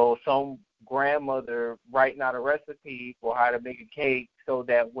 some grandmother writing out a recipe for how to make a cake so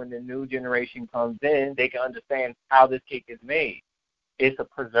that when the new generation comes in, they can understand how this cake is made. It's a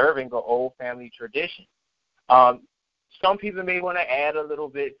preserving an old family tradition. Some people may want to add a little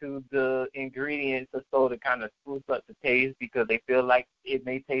bit to the ingredients so to kind of spruce up the taste because they feel like it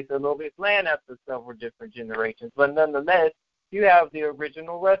may taste a little bit bland after several different generations. But nonetheless, you have the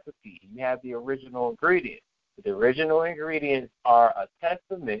original recipe. You have the original ingredients. The original ingredients are a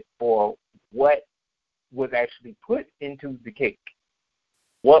testament for what was actually put into the cake,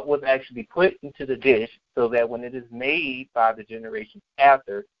 what was actually put into the dish so that when it is made by the generations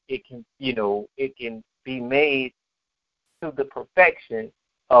after, it can be made to the perfection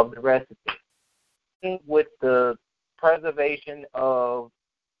of the recipe. With the preservation of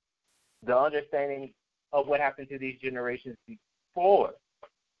the understanding of what happened to these generations before,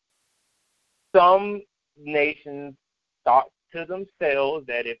 some nations thought to themselves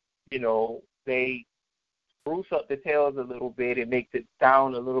that if, they spruce up the tales a little bit, it makes it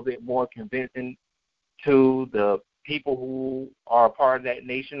sound a little bit more convincing to the people who are a part of that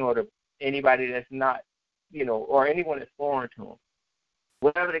nation or to anybody that's not, or anyone that's foreign to them.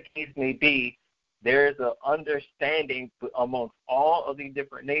 Whatever the case may be, there's an understanding amongst all of these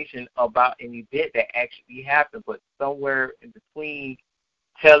different nations about an event that actually happened, but somewhere in between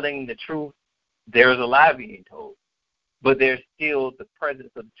telling the truth, there's a lie being told. But there's still the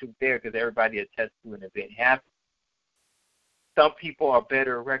presence of the truth there because everybody attests to an event happening. Some people are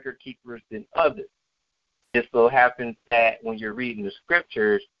better record keepers than others. It so happens that when you're reading the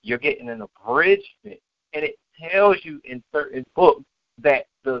scriptures, you're getting an abridgment, and it tells you in certain books that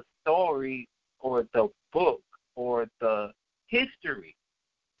the story or the book or the history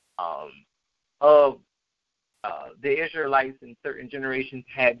of the Israelites in certain generations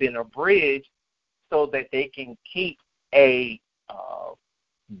had been abridged so that they can keep I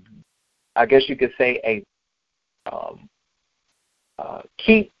guess you could say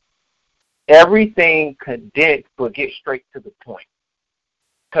keep everything condensed but get straight to the point.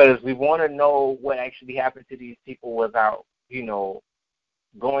 Because we want to know what actually happened to these people without,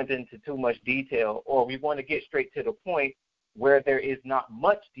 going into too much detail, or we want to get straight to the point where there is not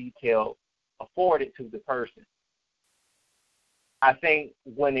much detail afforded to the person. I think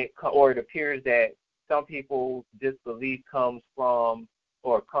it appears that some people's disbelief comes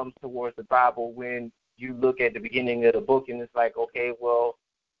towards the Bible when you look at the beginning of the book and it's like, okay, well,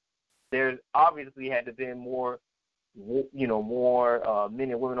 there's obviously had to be more men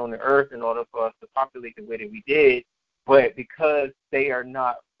and women on the earth in order for us to populate the way that we did. But because they are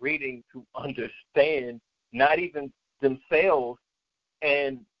not reading to understand, not even themselves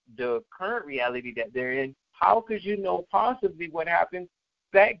and the current reality that they're in, how could you know possibly what happened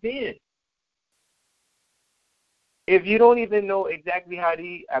back then? If you don't even know exactly how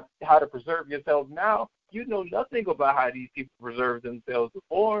to preserve yourself now, you know nothing about how these people preserved themselves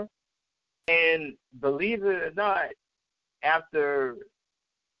before. And believe it or not, after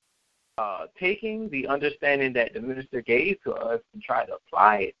taking the understanding that the minister gave to us and try to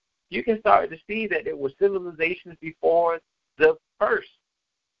apply it, you can start to see that there were civilizations before the first,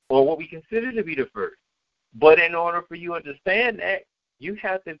 or what we consider to be the first. But in order for you to understand that, you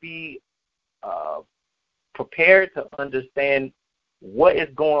have to be prepared to understand what is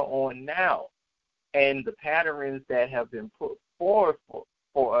going on now and the patterns that have been put forward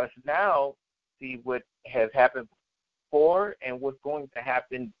for us now, see what has happened before and what's going to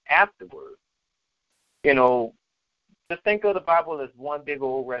happen afterwards. Just think of the Bible as one big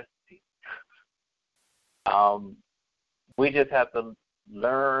old recipe. We just have to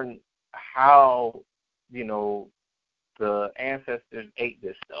learn how, the ancestors ate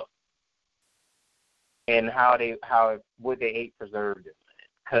this stuff and what they ate preserved it.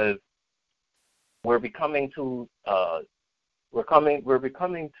 Because we're becoming too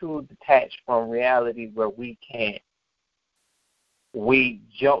detached from reality where we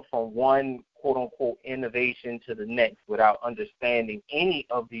jump from one quote unquote innovation to the next without understanding any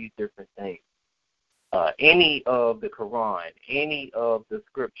of these different things. Any of the Quran, any of the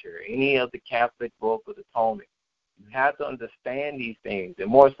scripture, any of the Catholic book or the Talmud. You have to understand these things, and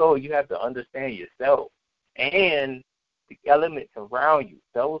more so, you have to understand yourself and the elements around you.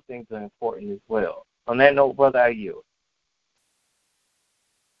 Those things are important as well. On that note, brother, I yield.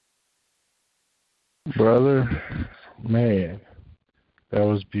 Brother, man, that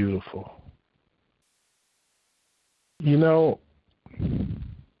was beautiful.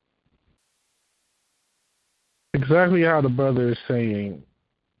 exactly how the brother is saying.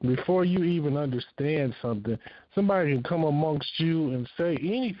 Before you even understand something, somebody can come amongst you and say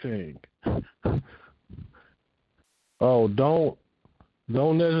anything. Oh, don't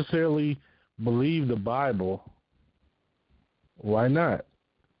necessarily believe the Bible. Why not?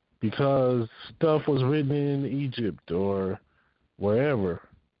 Because stuff was written in Egypt or wherever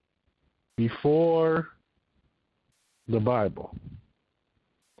before the Bible.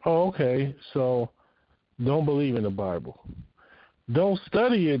 Oh, okay, so don't believe in the Bible. Don't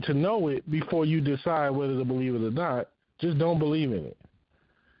study it to know it before you decide whether to believe it or not. Just don't believe in it.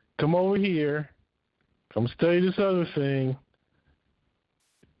 Come over here. Come study this other thing.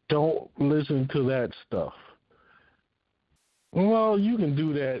 Don't listen to that stuff. Well, you can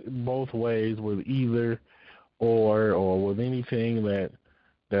do that both ways with either or with anything that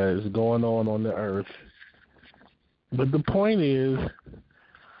is going on the earth. But the point is,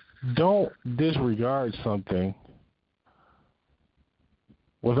 don't disregard something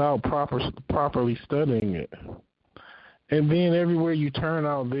without properly studying it. And then everywhere you turn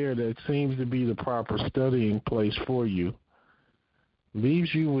out there that seems to be the proper studying place for you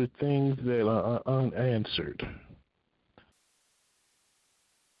leaves you with things that are unanswered.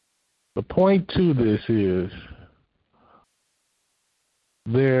 The point to this is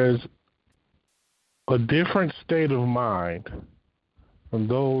there's a different state of mind from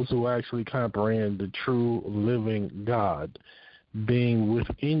those who actually comprehend the true living God being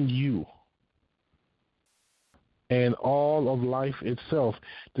within you and all of life itself.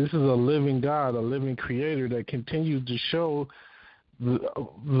 This is a living God, a living creator that continues to show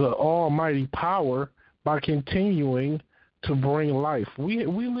the almighty power by continuing to bring life. We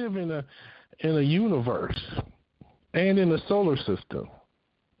live in a universe and in a solar system.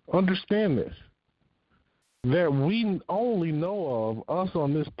 Understand this, that we only know of us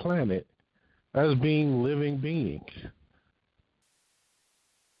on this planet as being living beings.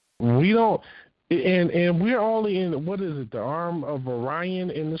 We don't, and we're only in, what is it, the arm of Orion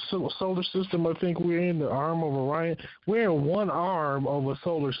in the solar system? I think we're in the arm of Orion. We're in one arm of a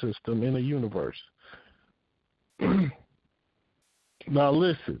solar system in a universe. Now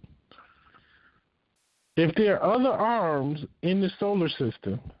listen, if there are other arms in the solar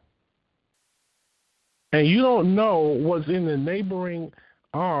system, and you don't know what's in the neighboring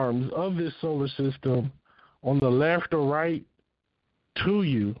arms of this solar system on the left or right to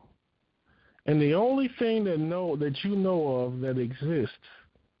you, and the only thing that you know of that exists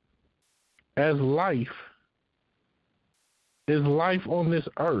as life is life on this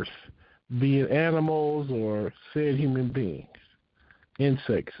earth, be it animals or said human beings,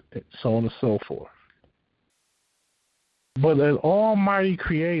 insects, so on and so forth. But an almighty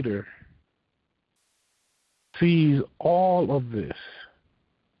creator sees all of this.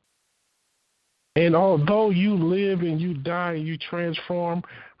 And although you live and you die and you transform,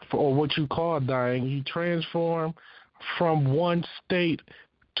 or what you call dying, you transform from one state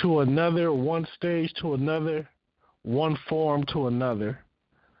to another, one stage to another, one form to another,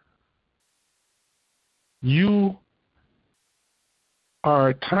 you are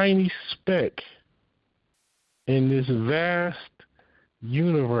a tiny speck in this vast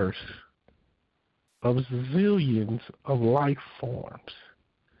universe of zillions of life forms.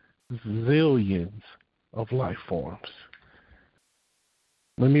 Zillions of life forms.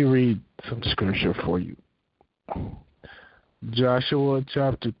 Let me read some scripture for you. Joshua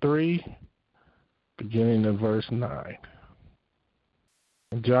chapter 3, beginning in verse 9.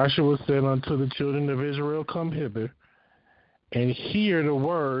 And Joshua said unto the children of Israel, come hither, and hear the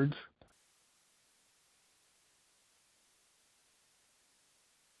words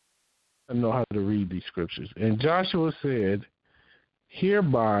I know how to read these scriptures. And Joshua said,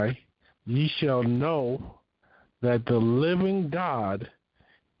 hereby ye shall know that the living God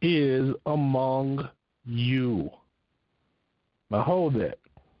is among you. Now hold that.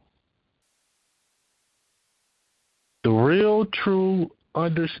 The real, true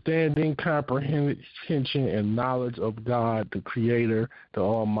understanding, comprehension, and knowledge of God, the Creator, the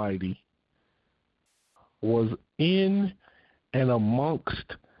Almighty, was in and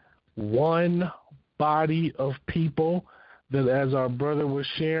amongst one body of people that, as our brother was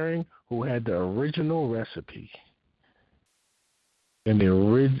sharing, who had the original recipe and the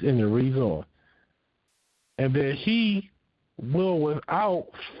reason, and that he will without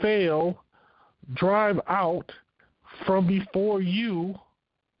fail drive out from before you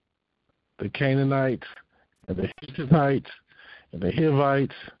the Canaanites and the Hittites and the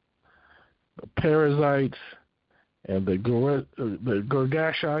Hivites, the Perizzites and the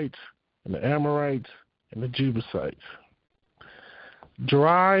Girgashites and the Amorites and the Jebusites.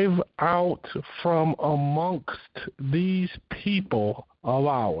 drive out from amongst these people of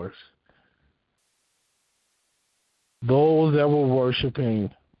ours those that were worshiping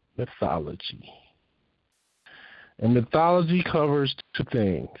mythology. And mythology covers two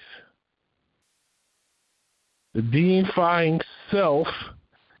things: the deifying self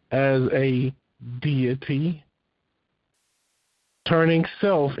as a deity, turning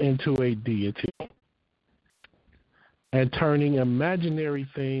self into a deity, and turning imaginary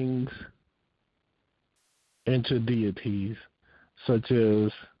things into deities, such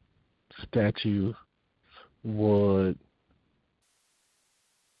as statues, wood,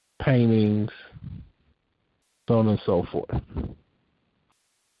 paintings, so on and so forth.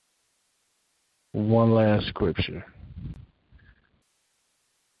 One last scripture.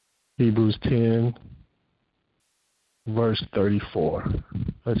 Hebrews 10, verse 34.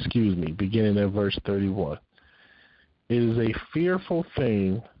 Beginning at verse 31. It is a fearful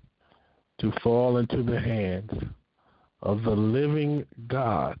thing to fall into the hands of the living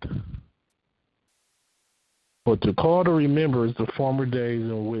God, but to call to remembrance the former days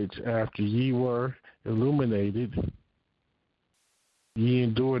in which, after ye were illuminated, ye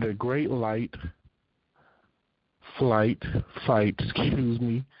endured a great fight,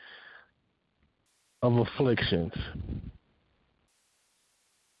 of afflictions,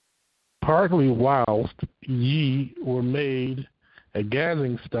 partly whilst ye were made a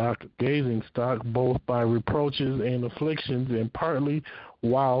gazing stock, both by reproaches and afflictions, and partly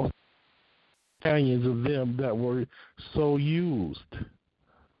whilst companions of them that were so used.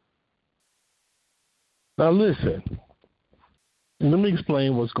 Now listen, let me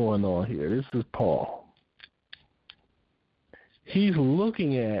explain what's going on here. This is Paul. He's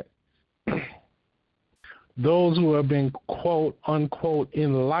looking at those who have been, quote, unquote,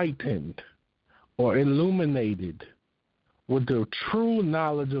 enlightened or illuminated with the true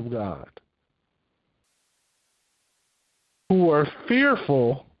knowledge of God, who are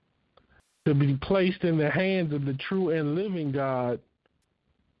fearful to be placed in the hands of the true and living God,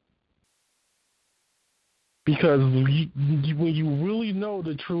 because when you really know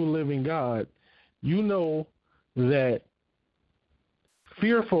the true living God, you know that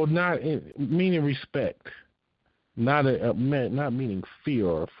fearful not meaning respect, not meaning fear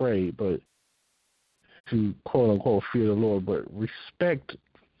or afraid, but to quote unquote fear the Lord, but respect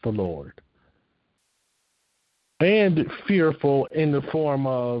the Lord. And fearful in the form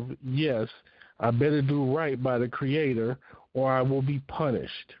of, yes, I better do right by the Creator or I will be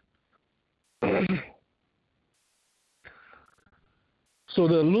punished. So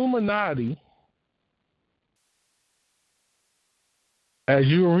the Illuminati, as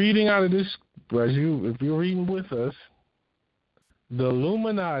you're reading out of this, if you're reading with us, the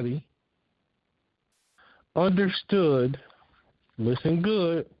Illuminati understood, listen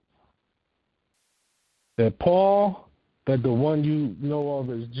good, that Paul, that the one you know of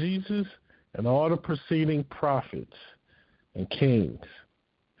as Jesus, and all the preceding prophets and kings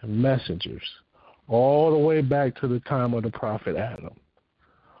and messengers, all the way back to the time of the prophet Adam,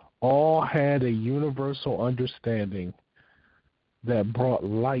 all had a universal understanding that brought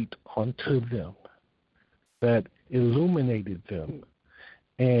light onto them, that illuminated them,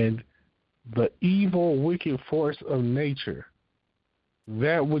 and the evil, wicked force of nature,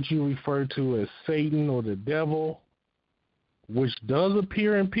 that which you refer to as Satan or the devil, which does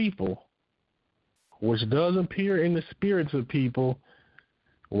appear in people, which does appear in the spirits of people,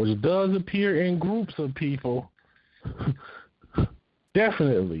 which does appear in groups of people,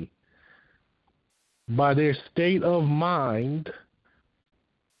 definitely, by their state of mind,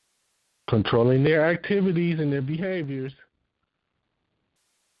 controlling their activities and their behaviors,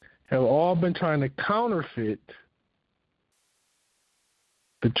 have all been trying to counterfeit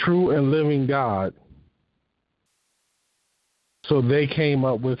the true and living God. So they came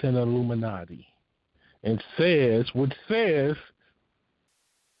up with an Illuminati. And which says,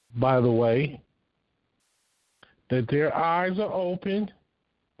 by the way, that their eyes are open,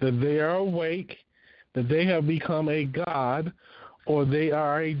 that they are awake, that they have become a god, or they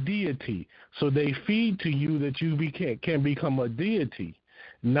are a deity. So they feed to you that you can become a deity,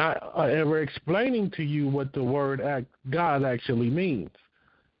 not ever explaining to you what the word God actually means.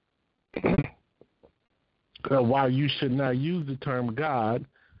 Why you should not use the term God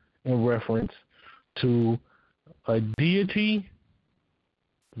in reference to a deity,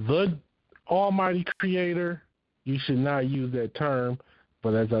 the Almighty Creator. You should not use that term,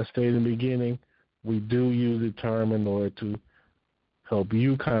 but as I stated in the beginning, we do use the term in order to help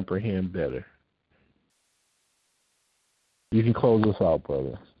you comprehend better. You can close us out,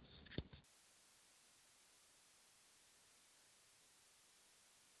 brother.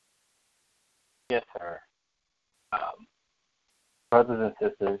 Yes, sir. Brothers and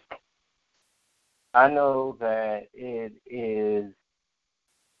sisters, I know that it is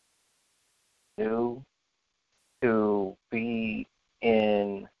new to be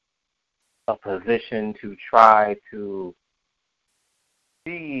in a position to try to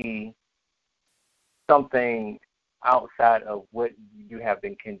see something outside of what you have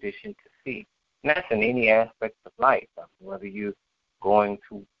been conditioned to see. And that's in any aspect of life, whether you're going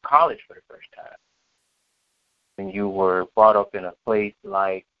to college for the first time, and you were brought up in a place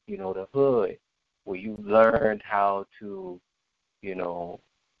like, the hood, where you learned how to,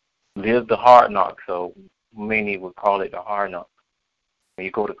 live the hard knocks, so many would call it the hard knocks. When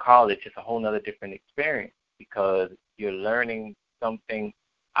you go to college, it's a whole other different experience because you're learning something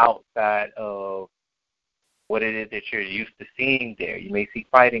outside of what it is that you're used to seeing there. You may see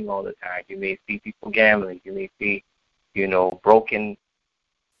fighting all the time. You may see people gambling. You may see, broken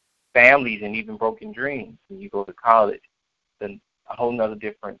families and even broken dreams. When you go to college, then a whole nother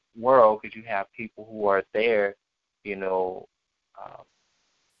different world because you have people who are there,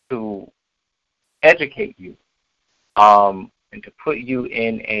 to educate you and to put you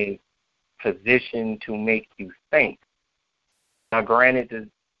in a position to make you think. Now, granted, the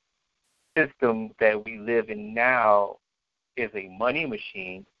system that we live in now is a money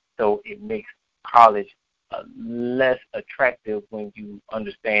machine, so it makes college less attractive when you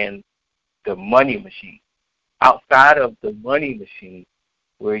understand the money machine. Outside of the money machine,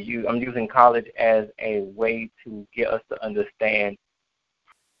 I'm using college as a way to get us to understand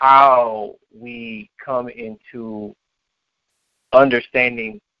how we come into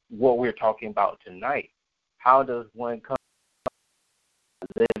understanding what we're talking about tonight. How does one come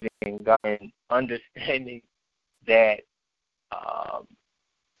to living God and understanding that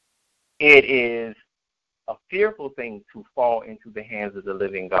it is a fearful thing to fall into the hands of the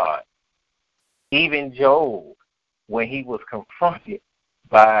living God? Even Job, when he was confronted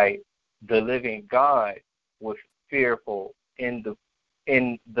by the living God, was fearful in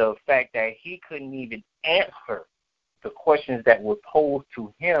the fact that he couldn't even answer the questions that were posed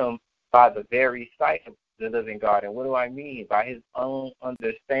to him by the very sight of the living God. And what do I mean? By his own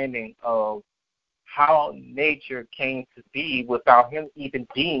understanding of how nature came to be without him even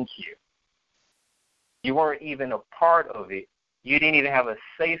being here. You weren't even a part of it. You didn't even have a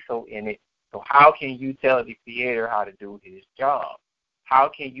say-so in it. So how can you tell the Creator how to do his job? How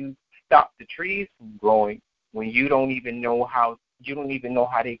can you stop the trees from growing when you don't even know how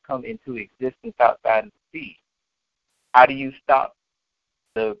they come into existence outside of the sea? How do you stop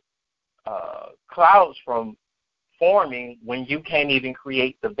the clouds from forming when you can't even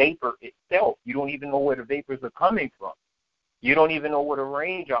create the vapor itself? You don't even know where the vapors are coming from. You don't even know where the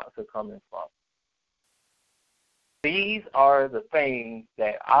raindrops are coming from. These are the things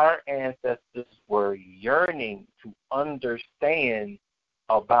that our ancestors were yearning to understand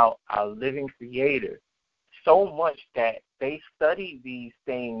about our living Creator, so much that they studied these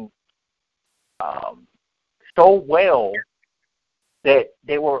things so well that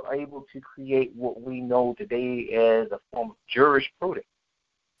they were able to create what we know today as a form of jurisprudence,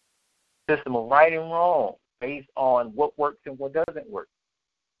 system of right and wrong based on what works and what doesn't work.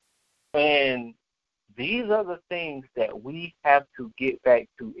 And these are the things that we have to get back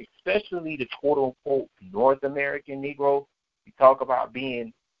to, especially the quote-unquote North American Negro. We talk about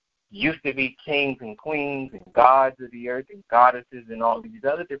being used to be kings and queens and gods of the earth and goddesses and all these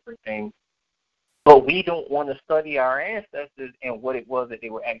other different things, but we don't want to study our ancestors and what it was that they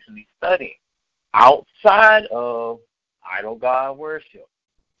were actually studying outside of idol god worship.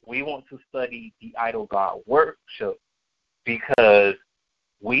 We want to study the idol god worship because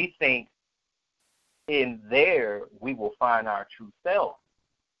we think in there we will find our true self,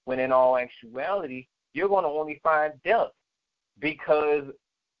 when in all actuality you're going to only find death, because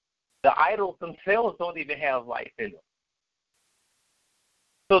the idols themselves don't even have life in them.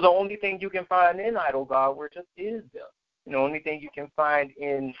 So the only thing you can find in idol god worship is death. And the only thing you can find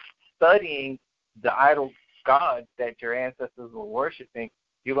in studying the idol gods that your ancestors were worshiping,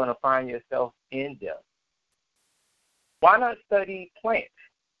 you're going to find yourself in death. Why not study plants?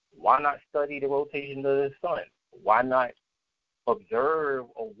 Why not study the rotation of the sun? Why not observe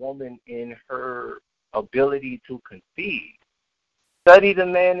a woman in her ability to conceive? Study the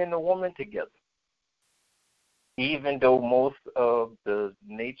man and the woman together. Even though most of the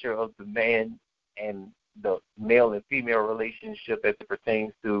nature of the man and the male and female relationship as it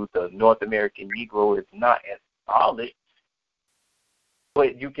pertains to the North American Negro is not as solid,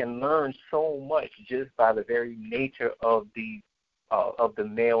 but you can learn so much just by the very nature of the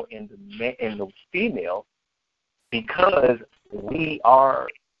male and the female, because we are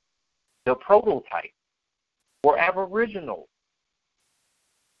the prototype. We're aboriginal.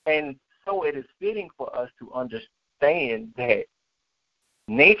 And so it is fitting for us to understand that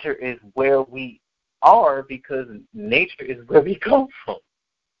nature is where we are because nature is where we come from.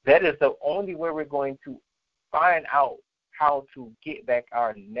 That is the only way we're going to find out how to get back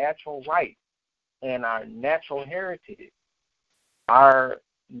our natural rights and our natural heritage. Our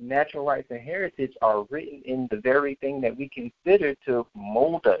natural rights and heritage are written in the very thing that we consider to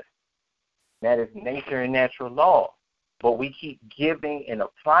mold us. That is nature and natural law. But we keep giving and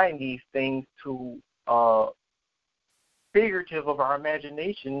applying these things to figurative of our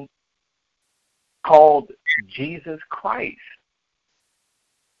imagination called Jesus Christ.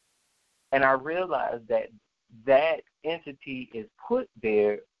 And I realized that that entity is put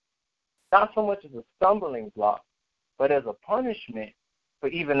there not so much as a stumbling block, but as a punishment for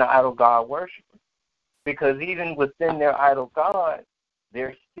even the idol God worshiper. Because even within their idol God,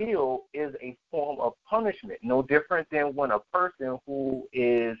 there still is a form of punishment, no different than when a person who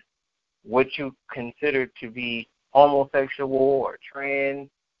is what you consider to be homosexual or trans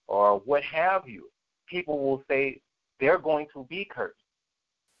or what have you, people will say they're going to be cursed.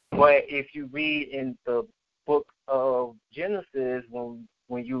 But if you read in the book of Genesis,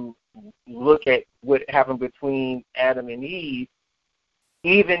 when you look at what happened between Adam and Eve,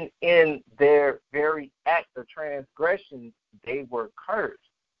 even in their very act of transgression, they were cursed.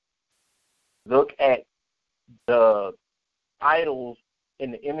 Look at the idols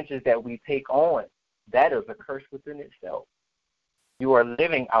and the images that we take on. That is a curse within itself. You are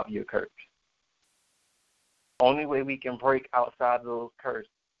living out your curse. Only way we can break outside of those curses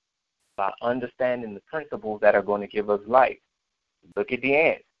by understanding the principles that are going to give us life. Look at the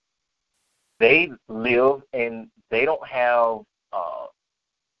ants. They live and they don't have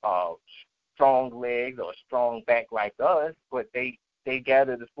strong legs or strong back like us, but they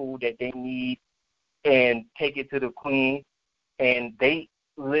gather the food that they need and take it to the queen, and they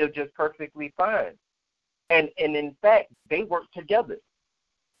live just perfectly fine. And in fact, they work together.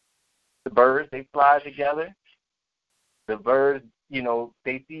 The birds, they fly together. The birds,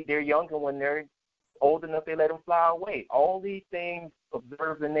 they feed their young, and when they're old enough, they let them fly away. All these things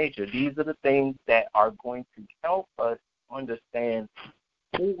observed in nature, these are the things that are going to help us understand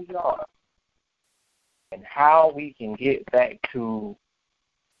who we are and how we can get back to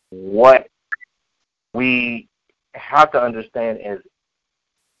what we have to understand as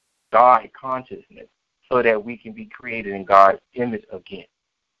God consciousness so that we can be created in God's image again.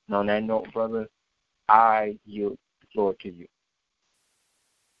 And on that note, brother, I yield the floor to you.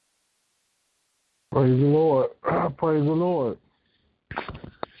 Praise the Lord. Praise the Lord.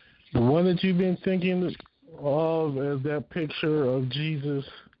 The one that you've been thinking of as that picture of Jesus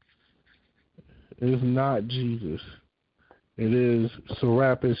is not Jesus. It is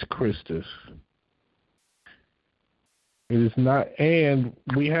Serapis Christus. It is not, and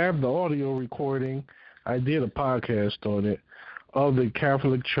we have the audio recording. I did a podcast on it of the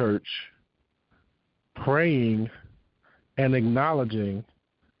Catholic Church praying and acknowledging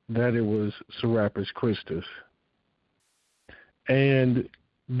that it was Serapis Christus. And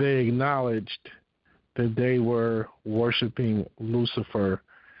they acknowledged that they were worshiping Lucifer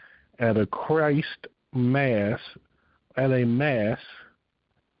at a Christ Mass, at a Mass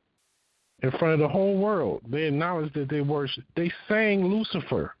in front of the whole world. They acknowledged that they sang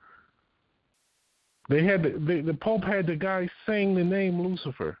Lucifer. They had the Pope had the guy sing the name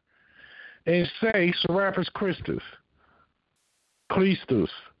Lucifer and say Serapis Christus. Christus.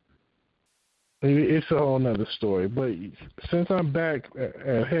 It's a whole other story. But since I'm back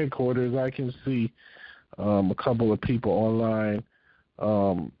at headquarters, I can see a couple of people online.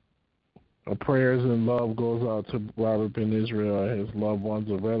 Prayers and love goes out to Robert Ben Israel and his loved ones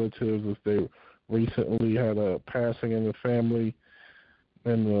and relatives as they recently had a passing in the family.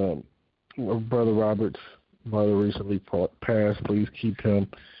 And Brother Robert's mother recently passed. Please keep him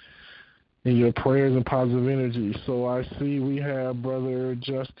in your prayers and positive energy. So I see we have Brother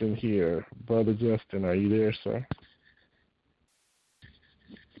Justin here. Brother Justin, are you there, sir?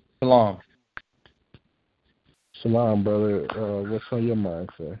 Shalom. Shalom, brother. What's on your mind,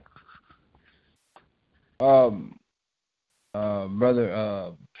 sir?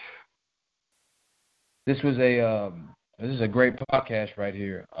 Brother, this is a great podcast right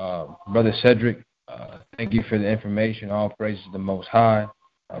here. Brother Cedric, thank you for the information. All praises to the Most High.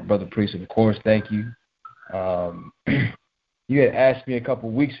 Brother Priest, of course, thank you. You had asked me a few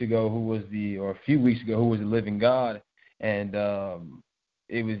weeks ago who was the living God, and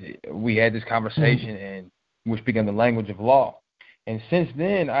we had this conversation, and we're speaking the language of law. And since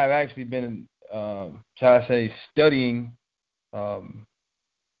then, I've actually been, shall I say, studying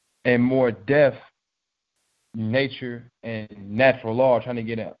and more depth nature and natural law, trying to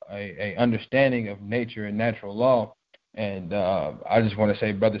get a understanding of nature and natural law. And I just want to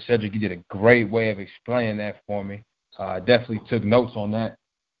say, Brother Cedric, you did a great way of explaining that for me. I definitely took notes on that.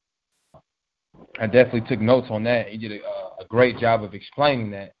 You did a great job of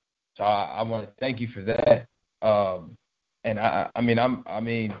explaining that. So I want to thank you for that. And I mean,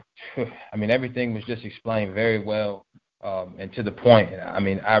 everything was just explained very well and to the point. And I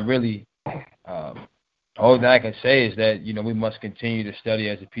mean, I really, all that I can say is that, you know, we must continue to study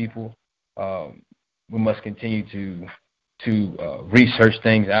as a people. We must continue to research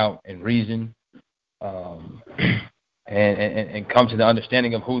things out and reason, and come to the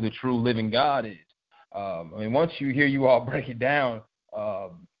understanding of who the true living God is. I mean, once you all break it down,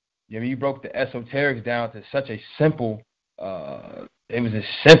 you broke the esoterics down to such a simple. It was just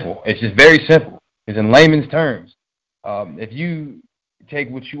simple. It's just very simple. It's in layman's terms. If you take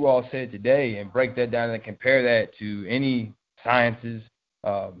what you all said today and break that down and compare that to any sciences,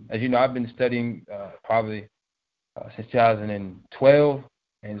 as you know, I've been studying probably since 2012,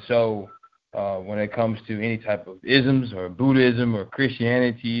 and so when it comes to any type of isms or Buddhism or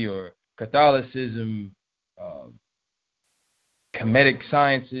Christianity or Catholicism, Kemetic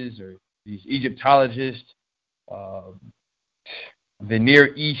sciences or these Egyptologists, the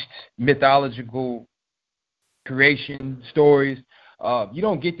Near East mythological creation stories, you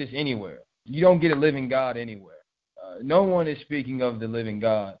don't get this anywhere. You don't get a living God anywhere. No one is speaking of the living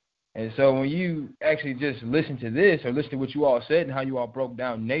God. And so when you actually just listen to this or listen to what you all said and how you all broke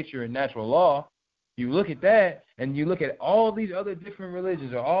down nature and natural law, you look at that and you look at all these other different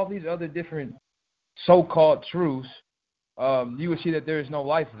religions or all these other different so-called truths, you will see that there is no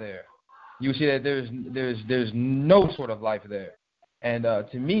life there. You will see that there's no sort of life there. And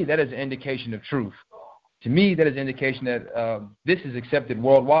to me, that is an indication of truth. To me, that is an indication that this is accepted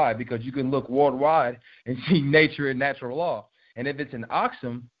worldwide, because you can look worldwide and see nature and natural law. And if it's an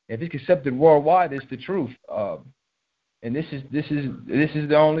oxymoron, if it's accepted worldwide, it's the truth. And this is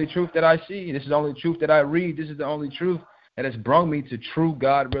the only truth that I see. This is the only truth that I read. This is the only truth that has brought me to true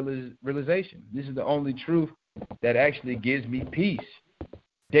God realization. This is the only truth that actually gives me peace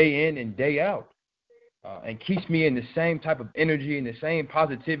day in and day out, and keeps me in the same type of energy and the same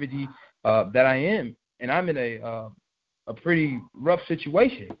positivity that I am. And I'm in a pretty rough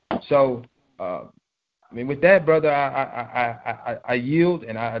situation. So, I mean, with that, brother, I yield,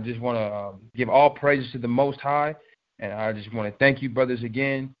 and I just want to give all praises to the Most High. And I just want to thank you, brothers,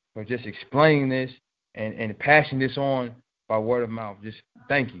 again, for just explaining this and passing this on by word of mouth. Just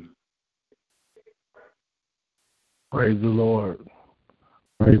thank you. Praise the Lord.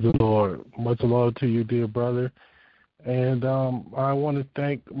 Praise the Lord. Much love to you, dear brother. And I want to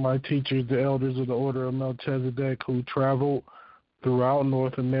thank my teachers, the elders of the Order of Melchizedek, who traveled throughout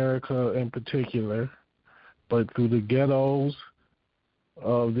North America in particular, but through the ghettos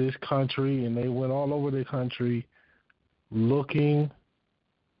of this country, and they went all over the country looking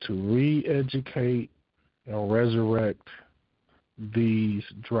to re-educate and resurrect these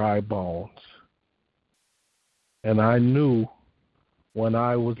dry bones. And I knew when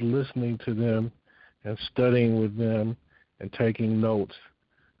I was listening to them and studying with them and taking notes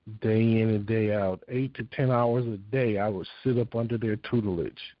day in and day out, 8 to 10 hours a day, I would sit up under their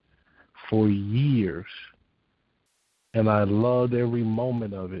tutelage for years. And I loved every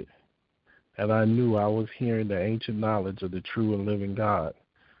moment of it. And I knew I was hearing the ancient knowledge of the true and living God.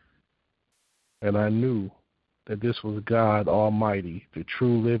 And I knew that this was God Almighty, the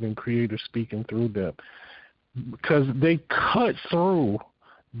true living creator, speaking through them. Because they cut through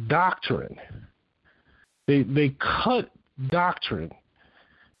doctrine. They cut doctrine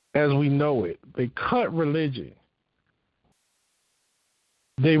as we know it. They cut religion.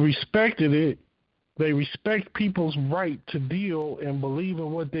 They respected it. They respect people's right to deal and believe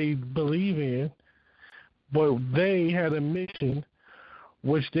in what they believe in, but they had a mission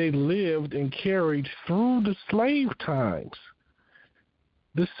which they lived and carried through the slave times.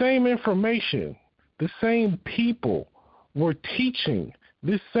 The same information, the same people were teaching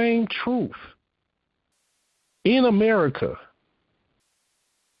this same truth in America,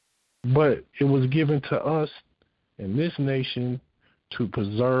 but it was given to us in this nation to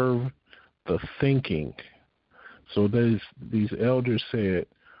preserve the thinking. So these elders said,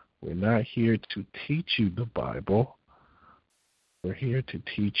 we're not here to teach you the Bible. We're here to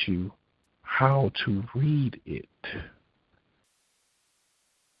teach you how to read it.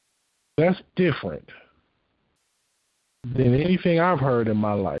 That's different than anything I've heard in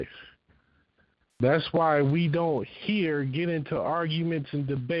my life. That's why we don't get into arguments and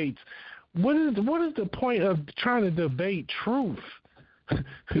debates. What is the point of trying to debate truth?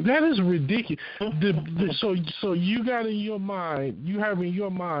 That is ridiculous. So you got in your mind, you have in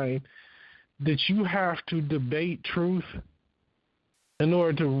your mind that you have to debate truth in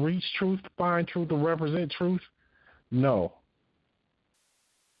order to reach truth, find truth, or represent truth? No.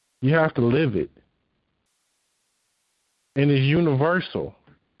 You have to live it. And it's universal.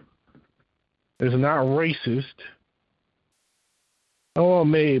 It's not racist. Or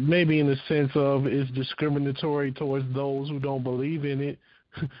maybe in the sense of it's discriminatory towards those who don't believe in it.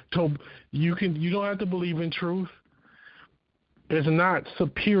 You don't have to believe in truth. It's not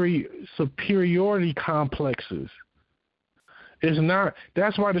superiority complexes. It's not.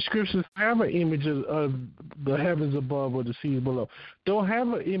 That's why the scriptures have an image of the heavens above or the seas below. Don't have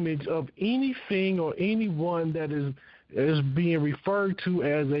an image of anything or anyone that is being referred to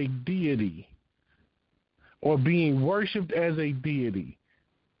as a deity or being worshipped as a deity.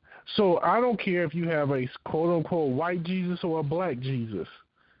 So I don't care if you have a quote-unquote white Jesus or a black Jesus.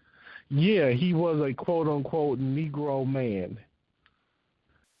 Yeah, he was a quote-unquote Negro man.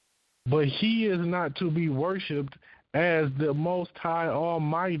 But he is not to be worshipped as the Most High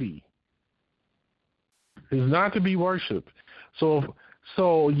Almighty. He's not to be worshipped. So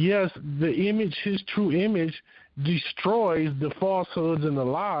yes, the image, his true image, destroys the falsehoods and the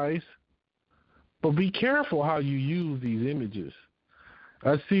lies. But be careful how you use these images.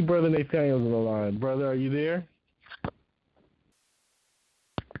 I see Brother Nathaniel's on the line. Brother, are you there?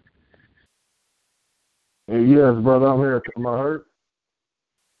 Yes, brother, I'm here. Am I heard?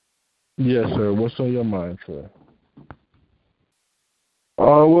 Yes, sir. What's on your mind, sir?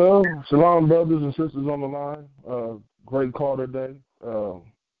 Well, shalom, brothers and sisters on the line. Great call today.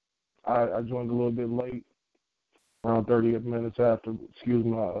 I joined a little bit late, around 30 minutes after. Excuse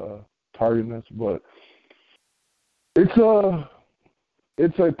my tardiness, but it's a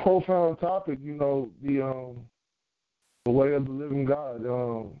profound topic. You know, the way of the living God.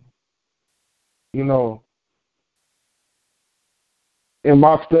 You know, in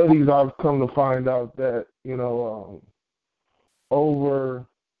my studies, I've come to find out that over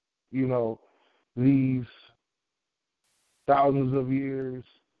these thousands of years,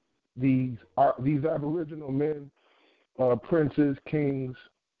 these Aboriginal men, princes, kings,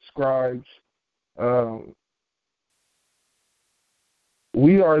 scribes,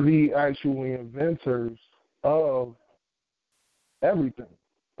 we are the actual inventors of everything.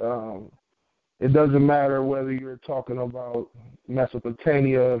 It doesn't matter whether you're talking about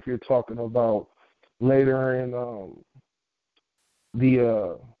Mesopotamia, if you're talking about later in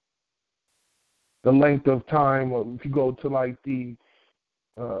the length of time, or if you go to like the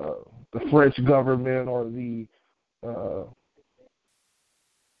French government or the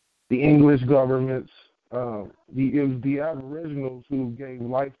English governments, it was the Aboriginals who gave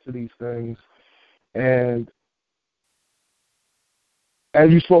life to these things. And as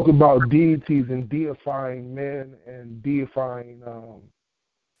you spoke about deities and deifying men and deifying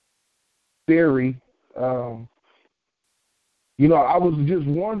theory, I was just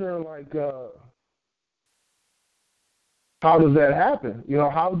wondering, like, how does that happen?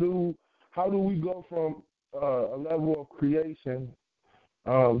 How do we go from a level of creation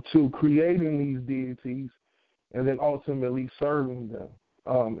to creating these deities and then ultimately serving them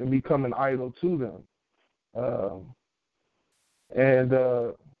and become an idol to them? And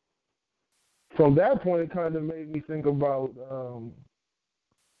from that point, it kind of made me think about,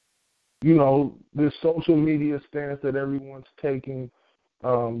 this social media stance that everyone's taking,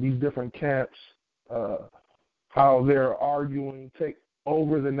 these different camps, how they're arguing, take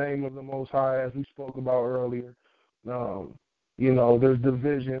over the name of the Most High, as we spoke about earlier. There's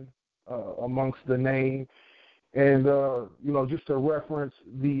division amongst the name. And, just to reference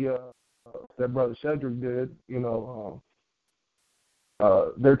that Brother Cedric did,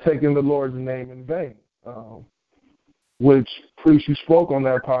 they're taking the Lord's name in vain, which Priest, you spoke on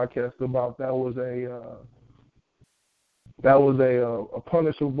that podcast about. That was a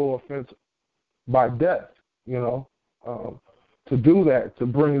punishable offense by death. To do that, to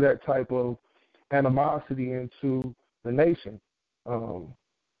bring that type of animosity into the nation.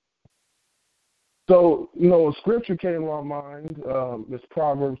 So, a scripture came to my mind. It's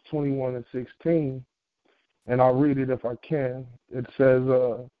Proverbs 21:16. And I'll read it if I can. It says,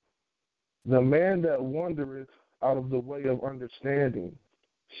 the man that wandereth out of the way of understanding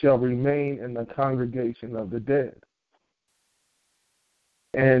shall remain in the congregation of the dead.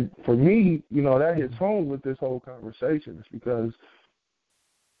 And for me, that hits home with this whole conversation. It's because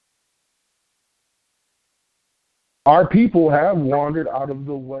our people have wandered out of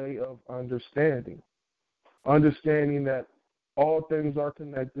the way of understanding that all things are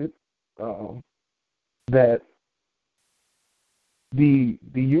connected, that the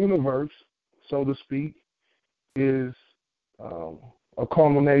universe, so to speak, is a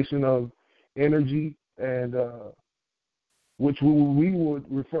culmination of energy, and which we would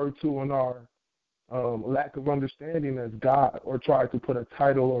refer to in our lack of understanding as God, or try to put a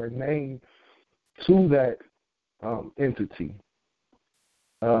title or a name to that entity.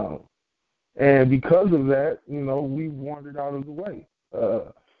 And because of that, we've wandered out of the way.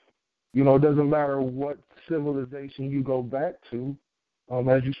 It doesn't matter what civilization you go back to.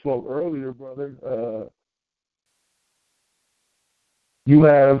 As you spoke earlier, brother, you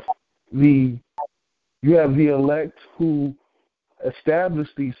have the elect who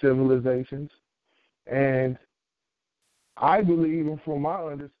established these civilizations, and I believe, and from my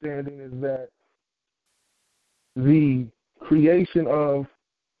understanding, is that the creation of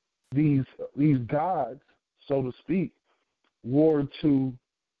these gods, so to speak, were to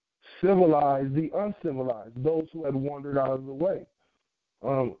civilize the uncivilized, those who had wandered out of the way,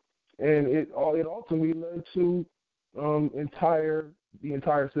 and it ultimately led to the entire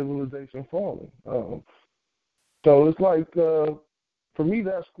civilization falling. So it's like, for me,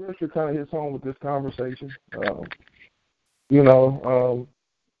 that scripture kind of hits home with this conversation.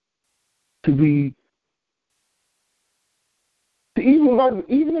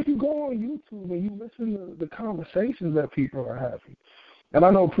 Even if you go on YouTube and you listen to the conversations that people are having, and I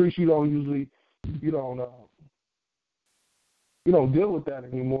know, Priest, you don't deal with that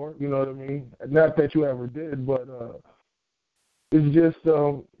anymore. You know what I mean? Not that you ever did, but it's just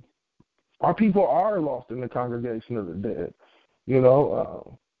our people are lost in the congregation of the dead.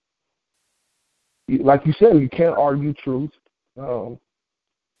 Like you said, you can't argue truth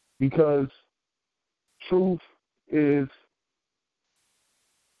because truth is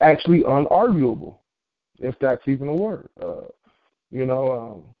actually unarguable, if that's even a word.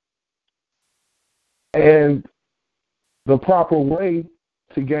 And the proper way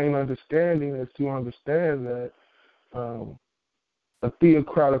to gain understanding is to understand that a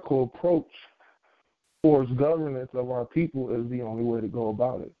theocratical approach towards governance of our people is the only way to go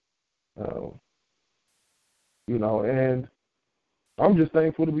about it. And I'm just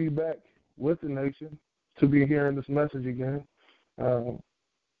thankful to be back with the nation, to be hearing this message again.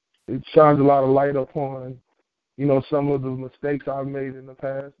 It shines a lot of light upon, some of the mistakes I've made in the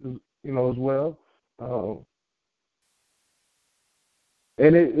past, as well.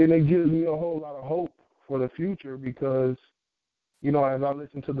 And it gives me a whole lot of hope for the future because, as I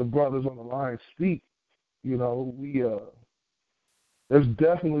listen to the brothers on the line speak, there's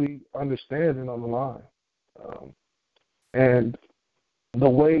definitely understanding on the line. And the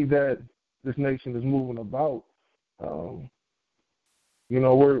way that this nation is moving about,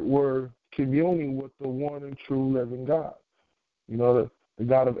 we're communing with the one and true living God, the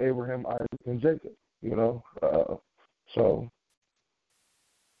God of Abraham, Isaac, and Jacob, So,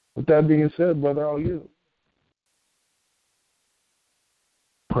 with that being said, brother, how are you?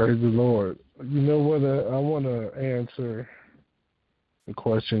 Praise the Lord. You know what? I want to answer the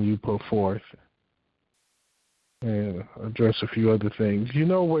question you put forth and address a few other things.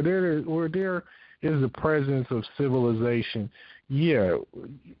 Where there is the presence of civilization, yeah,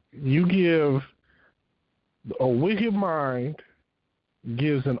 you give a wicked mind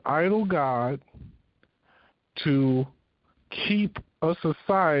gives an idol God to keep a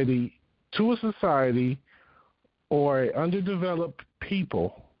society or underdeveloped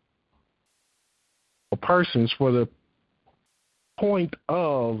people or persons for the point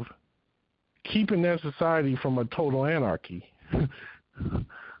of keeping that society from a total anarchy.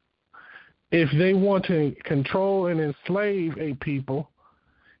 If they want to control and enslave a people,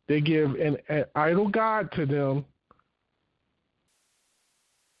 they give an idol god to them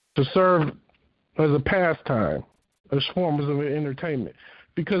to serve as a pastime, as forms of entertainment.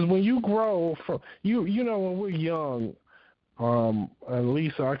 Because when you grow from when we're young, at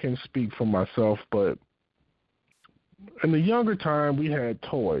least I can speak for myself, but in the younger time we had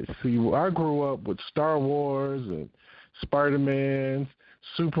toys. See, I grew up with Star Wars and Spider-Man,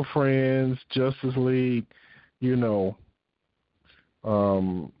 Super Friends, Justice League, so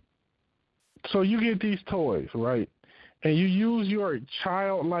you get these toys, right? And you use your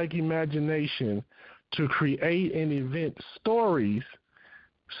childlike imagination to create and invent storylines,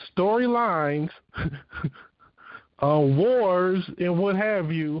 wars, and what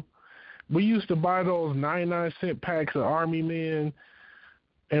have you. We used to buy those 99-cent packs of Army Men,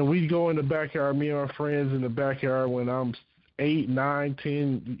 and we'd go in the backyard, me and our friends in the backyard when I'm 8, 9,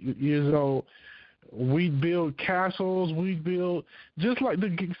 10 years old. We'd build castles. We'd build just like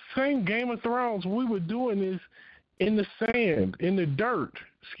the same Game of Thrones. We were doing this in the sand, in the dirt,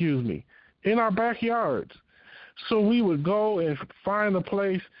 in our backyards. So we would go and find a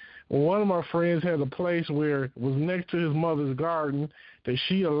place. One of my friends had a place where it was next to his mother's garden that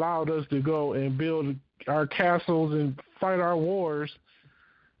she allowed us to go and build our castles and fight our wars.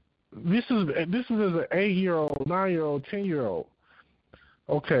 This is as an 8-year-old, 9-year-old, 10-year-old.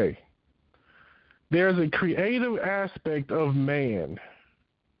 Okay. There's a creative aspect of man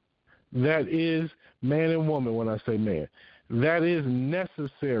that is man and woman when I say man. That is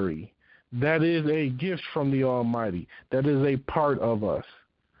necessary. That is a gift from the Almighty. That is a part of us.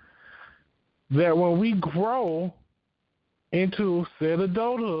 That when we grow into said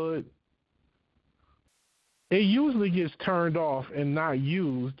adulthood, it usually gets turned off and not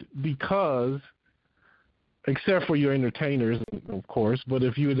used because, except for your entertainers, of course, but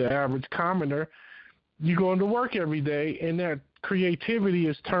if you're the average commoner, you go into work every day and that creativity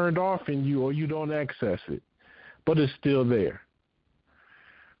is turned off in you or you don't access it, but it's still there.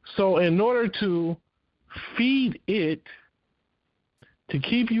 So in order to feed it, to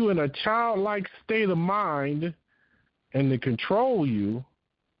keep you in a childlike state of mind and to control you,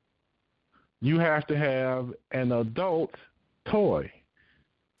 you have to have an adult toy,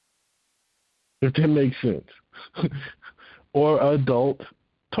 if that makes sense, or adult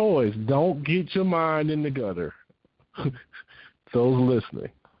toys. Don't get your mind in the gutter, those listening.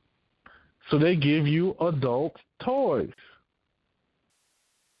 So they give you adult toys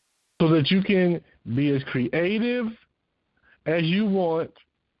so that you can be as creative as you want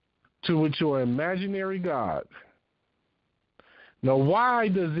with your imaginary God. Now, why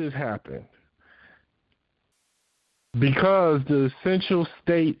does this happen? Because the essential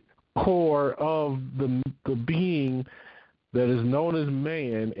state core of the being that is known as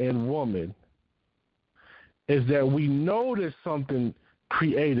man and woman is that we know that something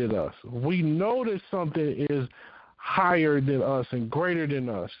created us. We know that something is higher than us and greater than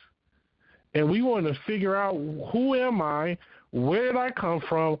us. And we want to figure out, who am I? Where did I come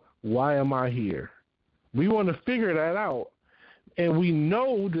from? Why am I here? We want to figure that out. And we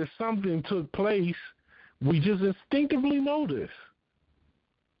know that something took place. We just instinctively know this.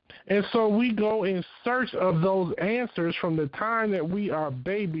 And so we go in search of those answers from the time that we are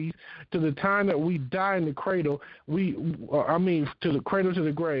babies to the time that we die in the cradle. To the cradle to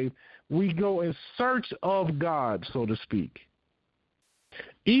the grave. We go in search of God, so to speak.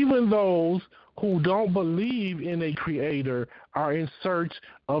 Even those who don't believe in a creator are in search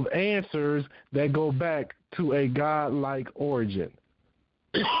of answers that go back to a God-like origin.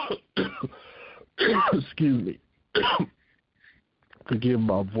 Excuse me. Forgive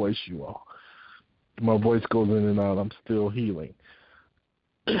my voice, you all. My voice goes in and out. I'm still healing.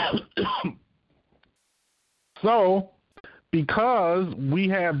 So, because we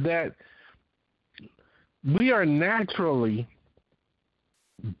have that, we are naturally,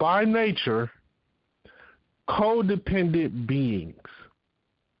 by nature, codependent beings.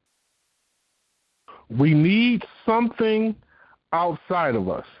 We need something outside of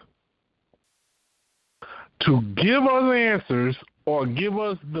us to give us answers or give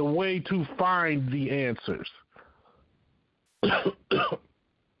us the way to find the answers.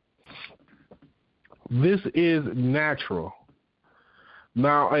 This is natural.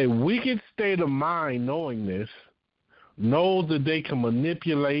 Now, a wicked state of mind knowing this knows that they can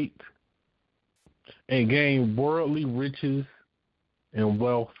manipulate and gain worldly riches and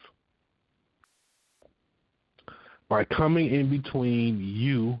wealth by coming in between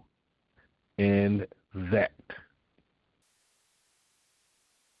you and that.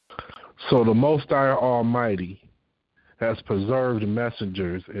 So the Most High Almighty has preserved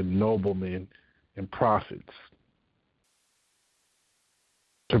messengers and noblemen and prophets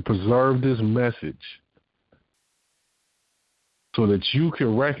to preserve this message so that you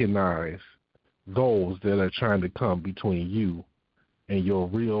can recognize those that are trying to come between you and your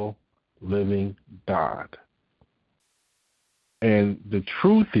real living God. And the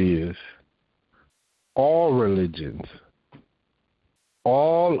truth is, all religions,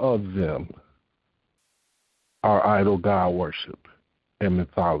 all of them are idol God worship and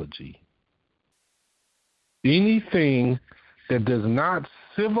mythology. Anything that does not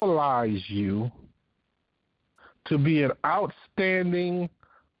civilize you to be an outstanding,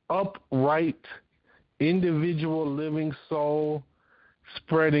 upright, individual living soul,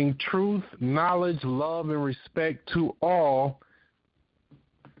 spreading truth, knowledge, love, and respect to all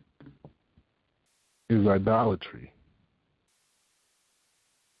is idolatry.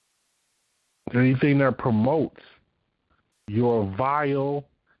 Anything that promotes your vile,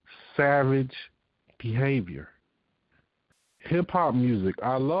 savage behavior. Hip-hop music.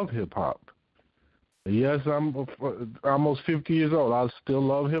 I love hip-hop. Yes, I'm almost 50 years old. I still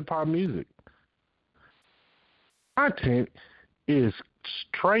love hip-hop music. content is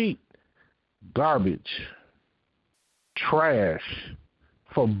straight garbage, trash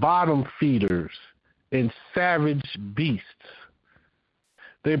for bottom feeders and savage beasts.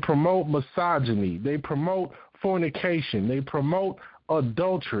 They promote misogyny. They promote fornication. They promote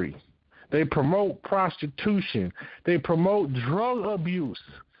adultery. They promote prostitution. They promote drug abuse.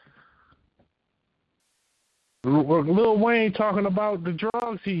 Lil Wayne talking about the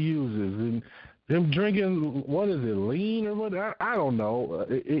drugs he uses and him drinking, what is it, lean or what? I don't know.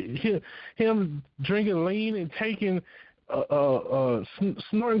 Him drinking lean and taking,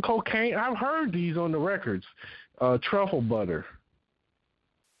 snorting cocaine. I've heard these on the records. Truffle butter.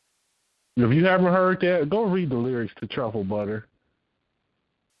 If you haven't heard that, go read the lyrics to Truffle Butter.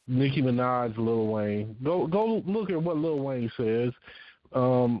 Nicki Minaj, Lil Wayne. Go look at what Lil Wayne says.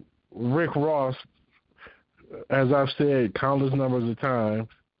 Rick Ross, as I've said countless numbers of times,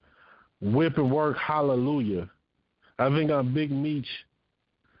 whip and work, hallelujah. I think on Big Meech,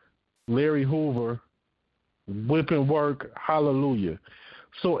 Larry Hoover, whip and work, hallelujah.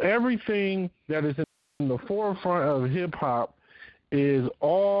 So everything that is in the forefront of hip-hop is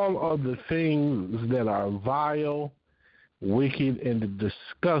all of the things that are vile, wicked, and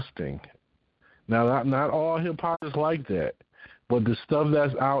disgusting. Now, not all hip-hop is like that, but the stuff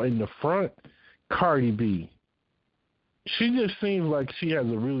that's out in the front, Cardi B, she just seems like she has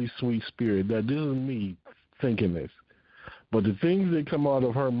a really sweet spirit. That isn't me thinking this. But the things that come out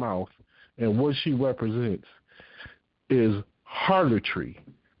of her mouth and what she represents is harlotry.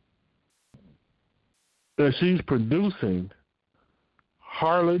 That she's producing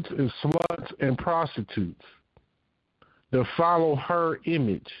harlots and sluts and prostitutes that follow her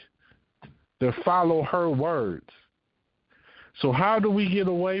image, that follow her words. So how do we get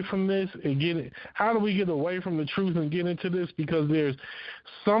away from this and how do we get away from the truth and get into this? Because there's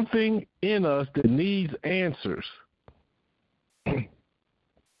something in us that needs answers.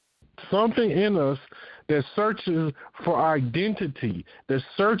 Something in us that searches for identity, that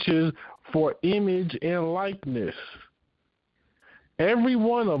searches for image and likeness. Every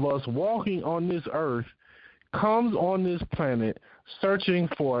one of us walking on this earth comes on this planet searching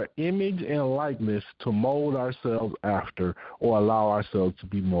for image and likeness to mold ourselves after or allow ourselves to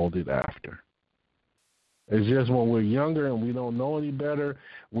be molded after. It's just when we're younger and we don't know any better,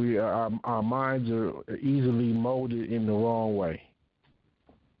 our minds are easily molded in the wrong way.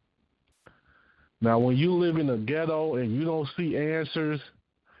 Now, when you live in a ghetto and you don't see answers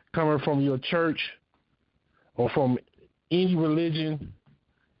coming from your church or from any religion,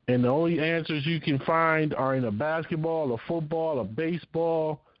 and the only answers you can find are in a basketball, a football, a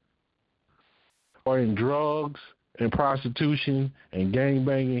baseball, or in drugs and prostitution and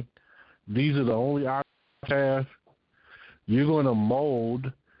gangbanging, these are the only options you have. You're going to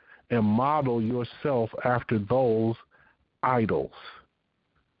mold and model yourself after those idols.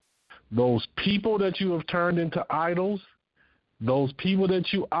 Those people that you have turned into idols, those people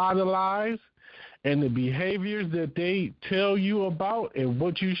that you idolize, and the behaviors that they tell you about and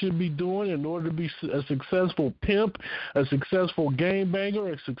what you should be doing in order to be a successful pimp, a successful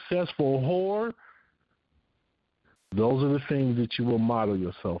gangbanger, a successful whore, those are the things that you will model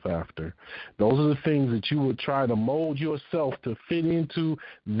yourself after. Those are the things that you will try to mold yourself to fit into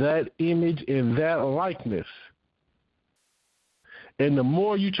that image and that likeness. And the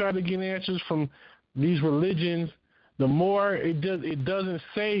more you try to get answers from these religions, the more it doesn't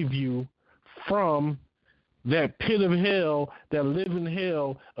save you from that pit of hell, that living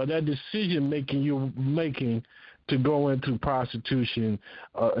hell, or that decision making you're making to go into prostitution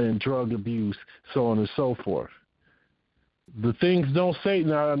and drug abuse, so on and so forth. The things don't say,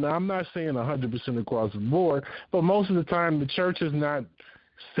 now I'm not saying 100% across the board, but most of the time the church is not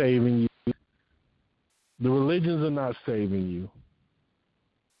saving you. The religions are not saving you.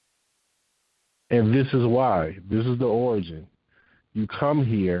 And this is why. This is the origin. You come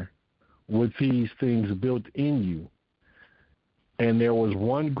here with these things built in you. And there was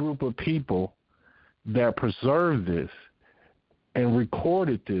one group of people that preserved this and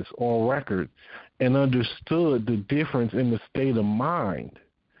recorded this on record and understood the difference in the state of mind.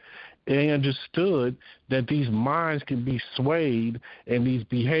 They understood that these minds can be swayed and these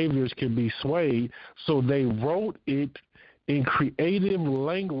behaviors can be swayed, so they wrote it in creative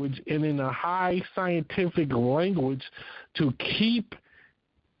language and in a high scientific language to keep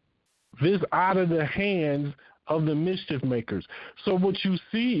this out of the hands of the mischief makers. So what you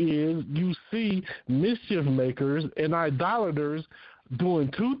see mischief makers and idolaters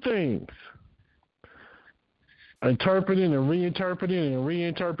doing two things: interpreting and reinterpreting and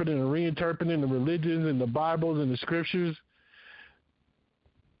reinterpreting and reinterpreting the religions and the Bibles and the scriptures,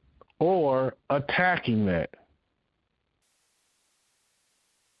 or attacking that.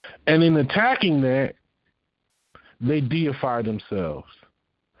 And in attacking that, they deify themselves.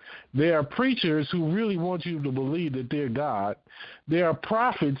 There are preachers who really want you to believe that they're God. There are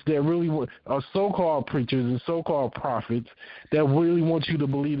prophets that really are so-called preachers and so-called prophets that really want you to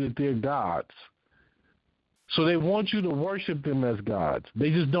believe that they're gods. So they want you to worship them as gods. They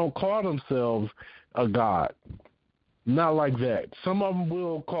just don't call themselves a god. Not like that. Some of them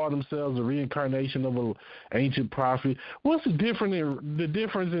will call themselves a reincarnation of an ancient prophet. What's the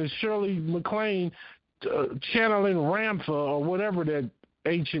difference in Shirley MacLaine channeling Ramtha or whatever that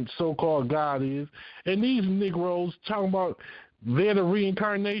ancient so-called God is, and these Negroes talking about they're the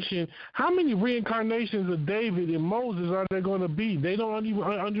reincarnation? How many reincarnations of David and Moses are there going to be? They don't even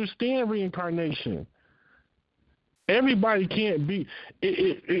understand reincarnation. Everybody can't be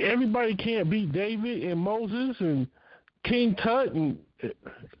David and Moses and King Tut and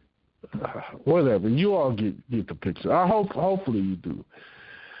whatever. You all get the picture. Hopefully you do.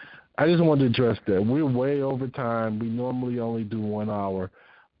 I just wanted to address that. We're way over time. We normally only do 1 hour,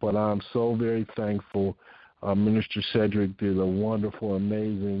 but I'm so very thankful. Minister Cedric did a wonderful,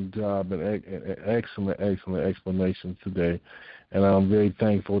 amazing job and excellent explanation today. And I'm very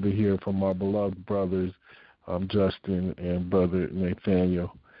thankful to hear from our beloved brothers, Justin and Brother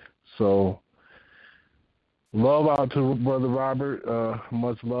Nathaniel. So, love out to Brother Robert.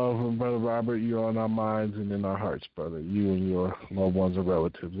 Much love from Brother Robert. You're on our minds and in our hearts, brother. You and your loved ones and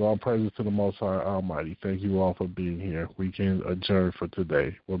relatives. All praises to the Most High Almighty. Thank you all for being here. We can adjourn for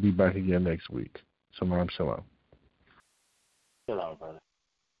today. We'll be back again next week. Shalom, shalom. Shalom, brother.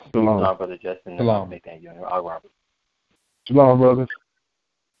 Shalom. Shalom, Brother Justin. Shalom. Nathaniel, and Robert. Shalom, brothers.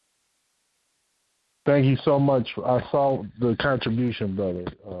 Thank you so much. I saw the contribution, Brother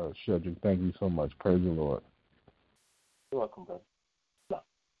Cedric. Thank you so much. Praise the Lord. You're welcome, brother.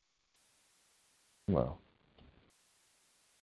 Wow.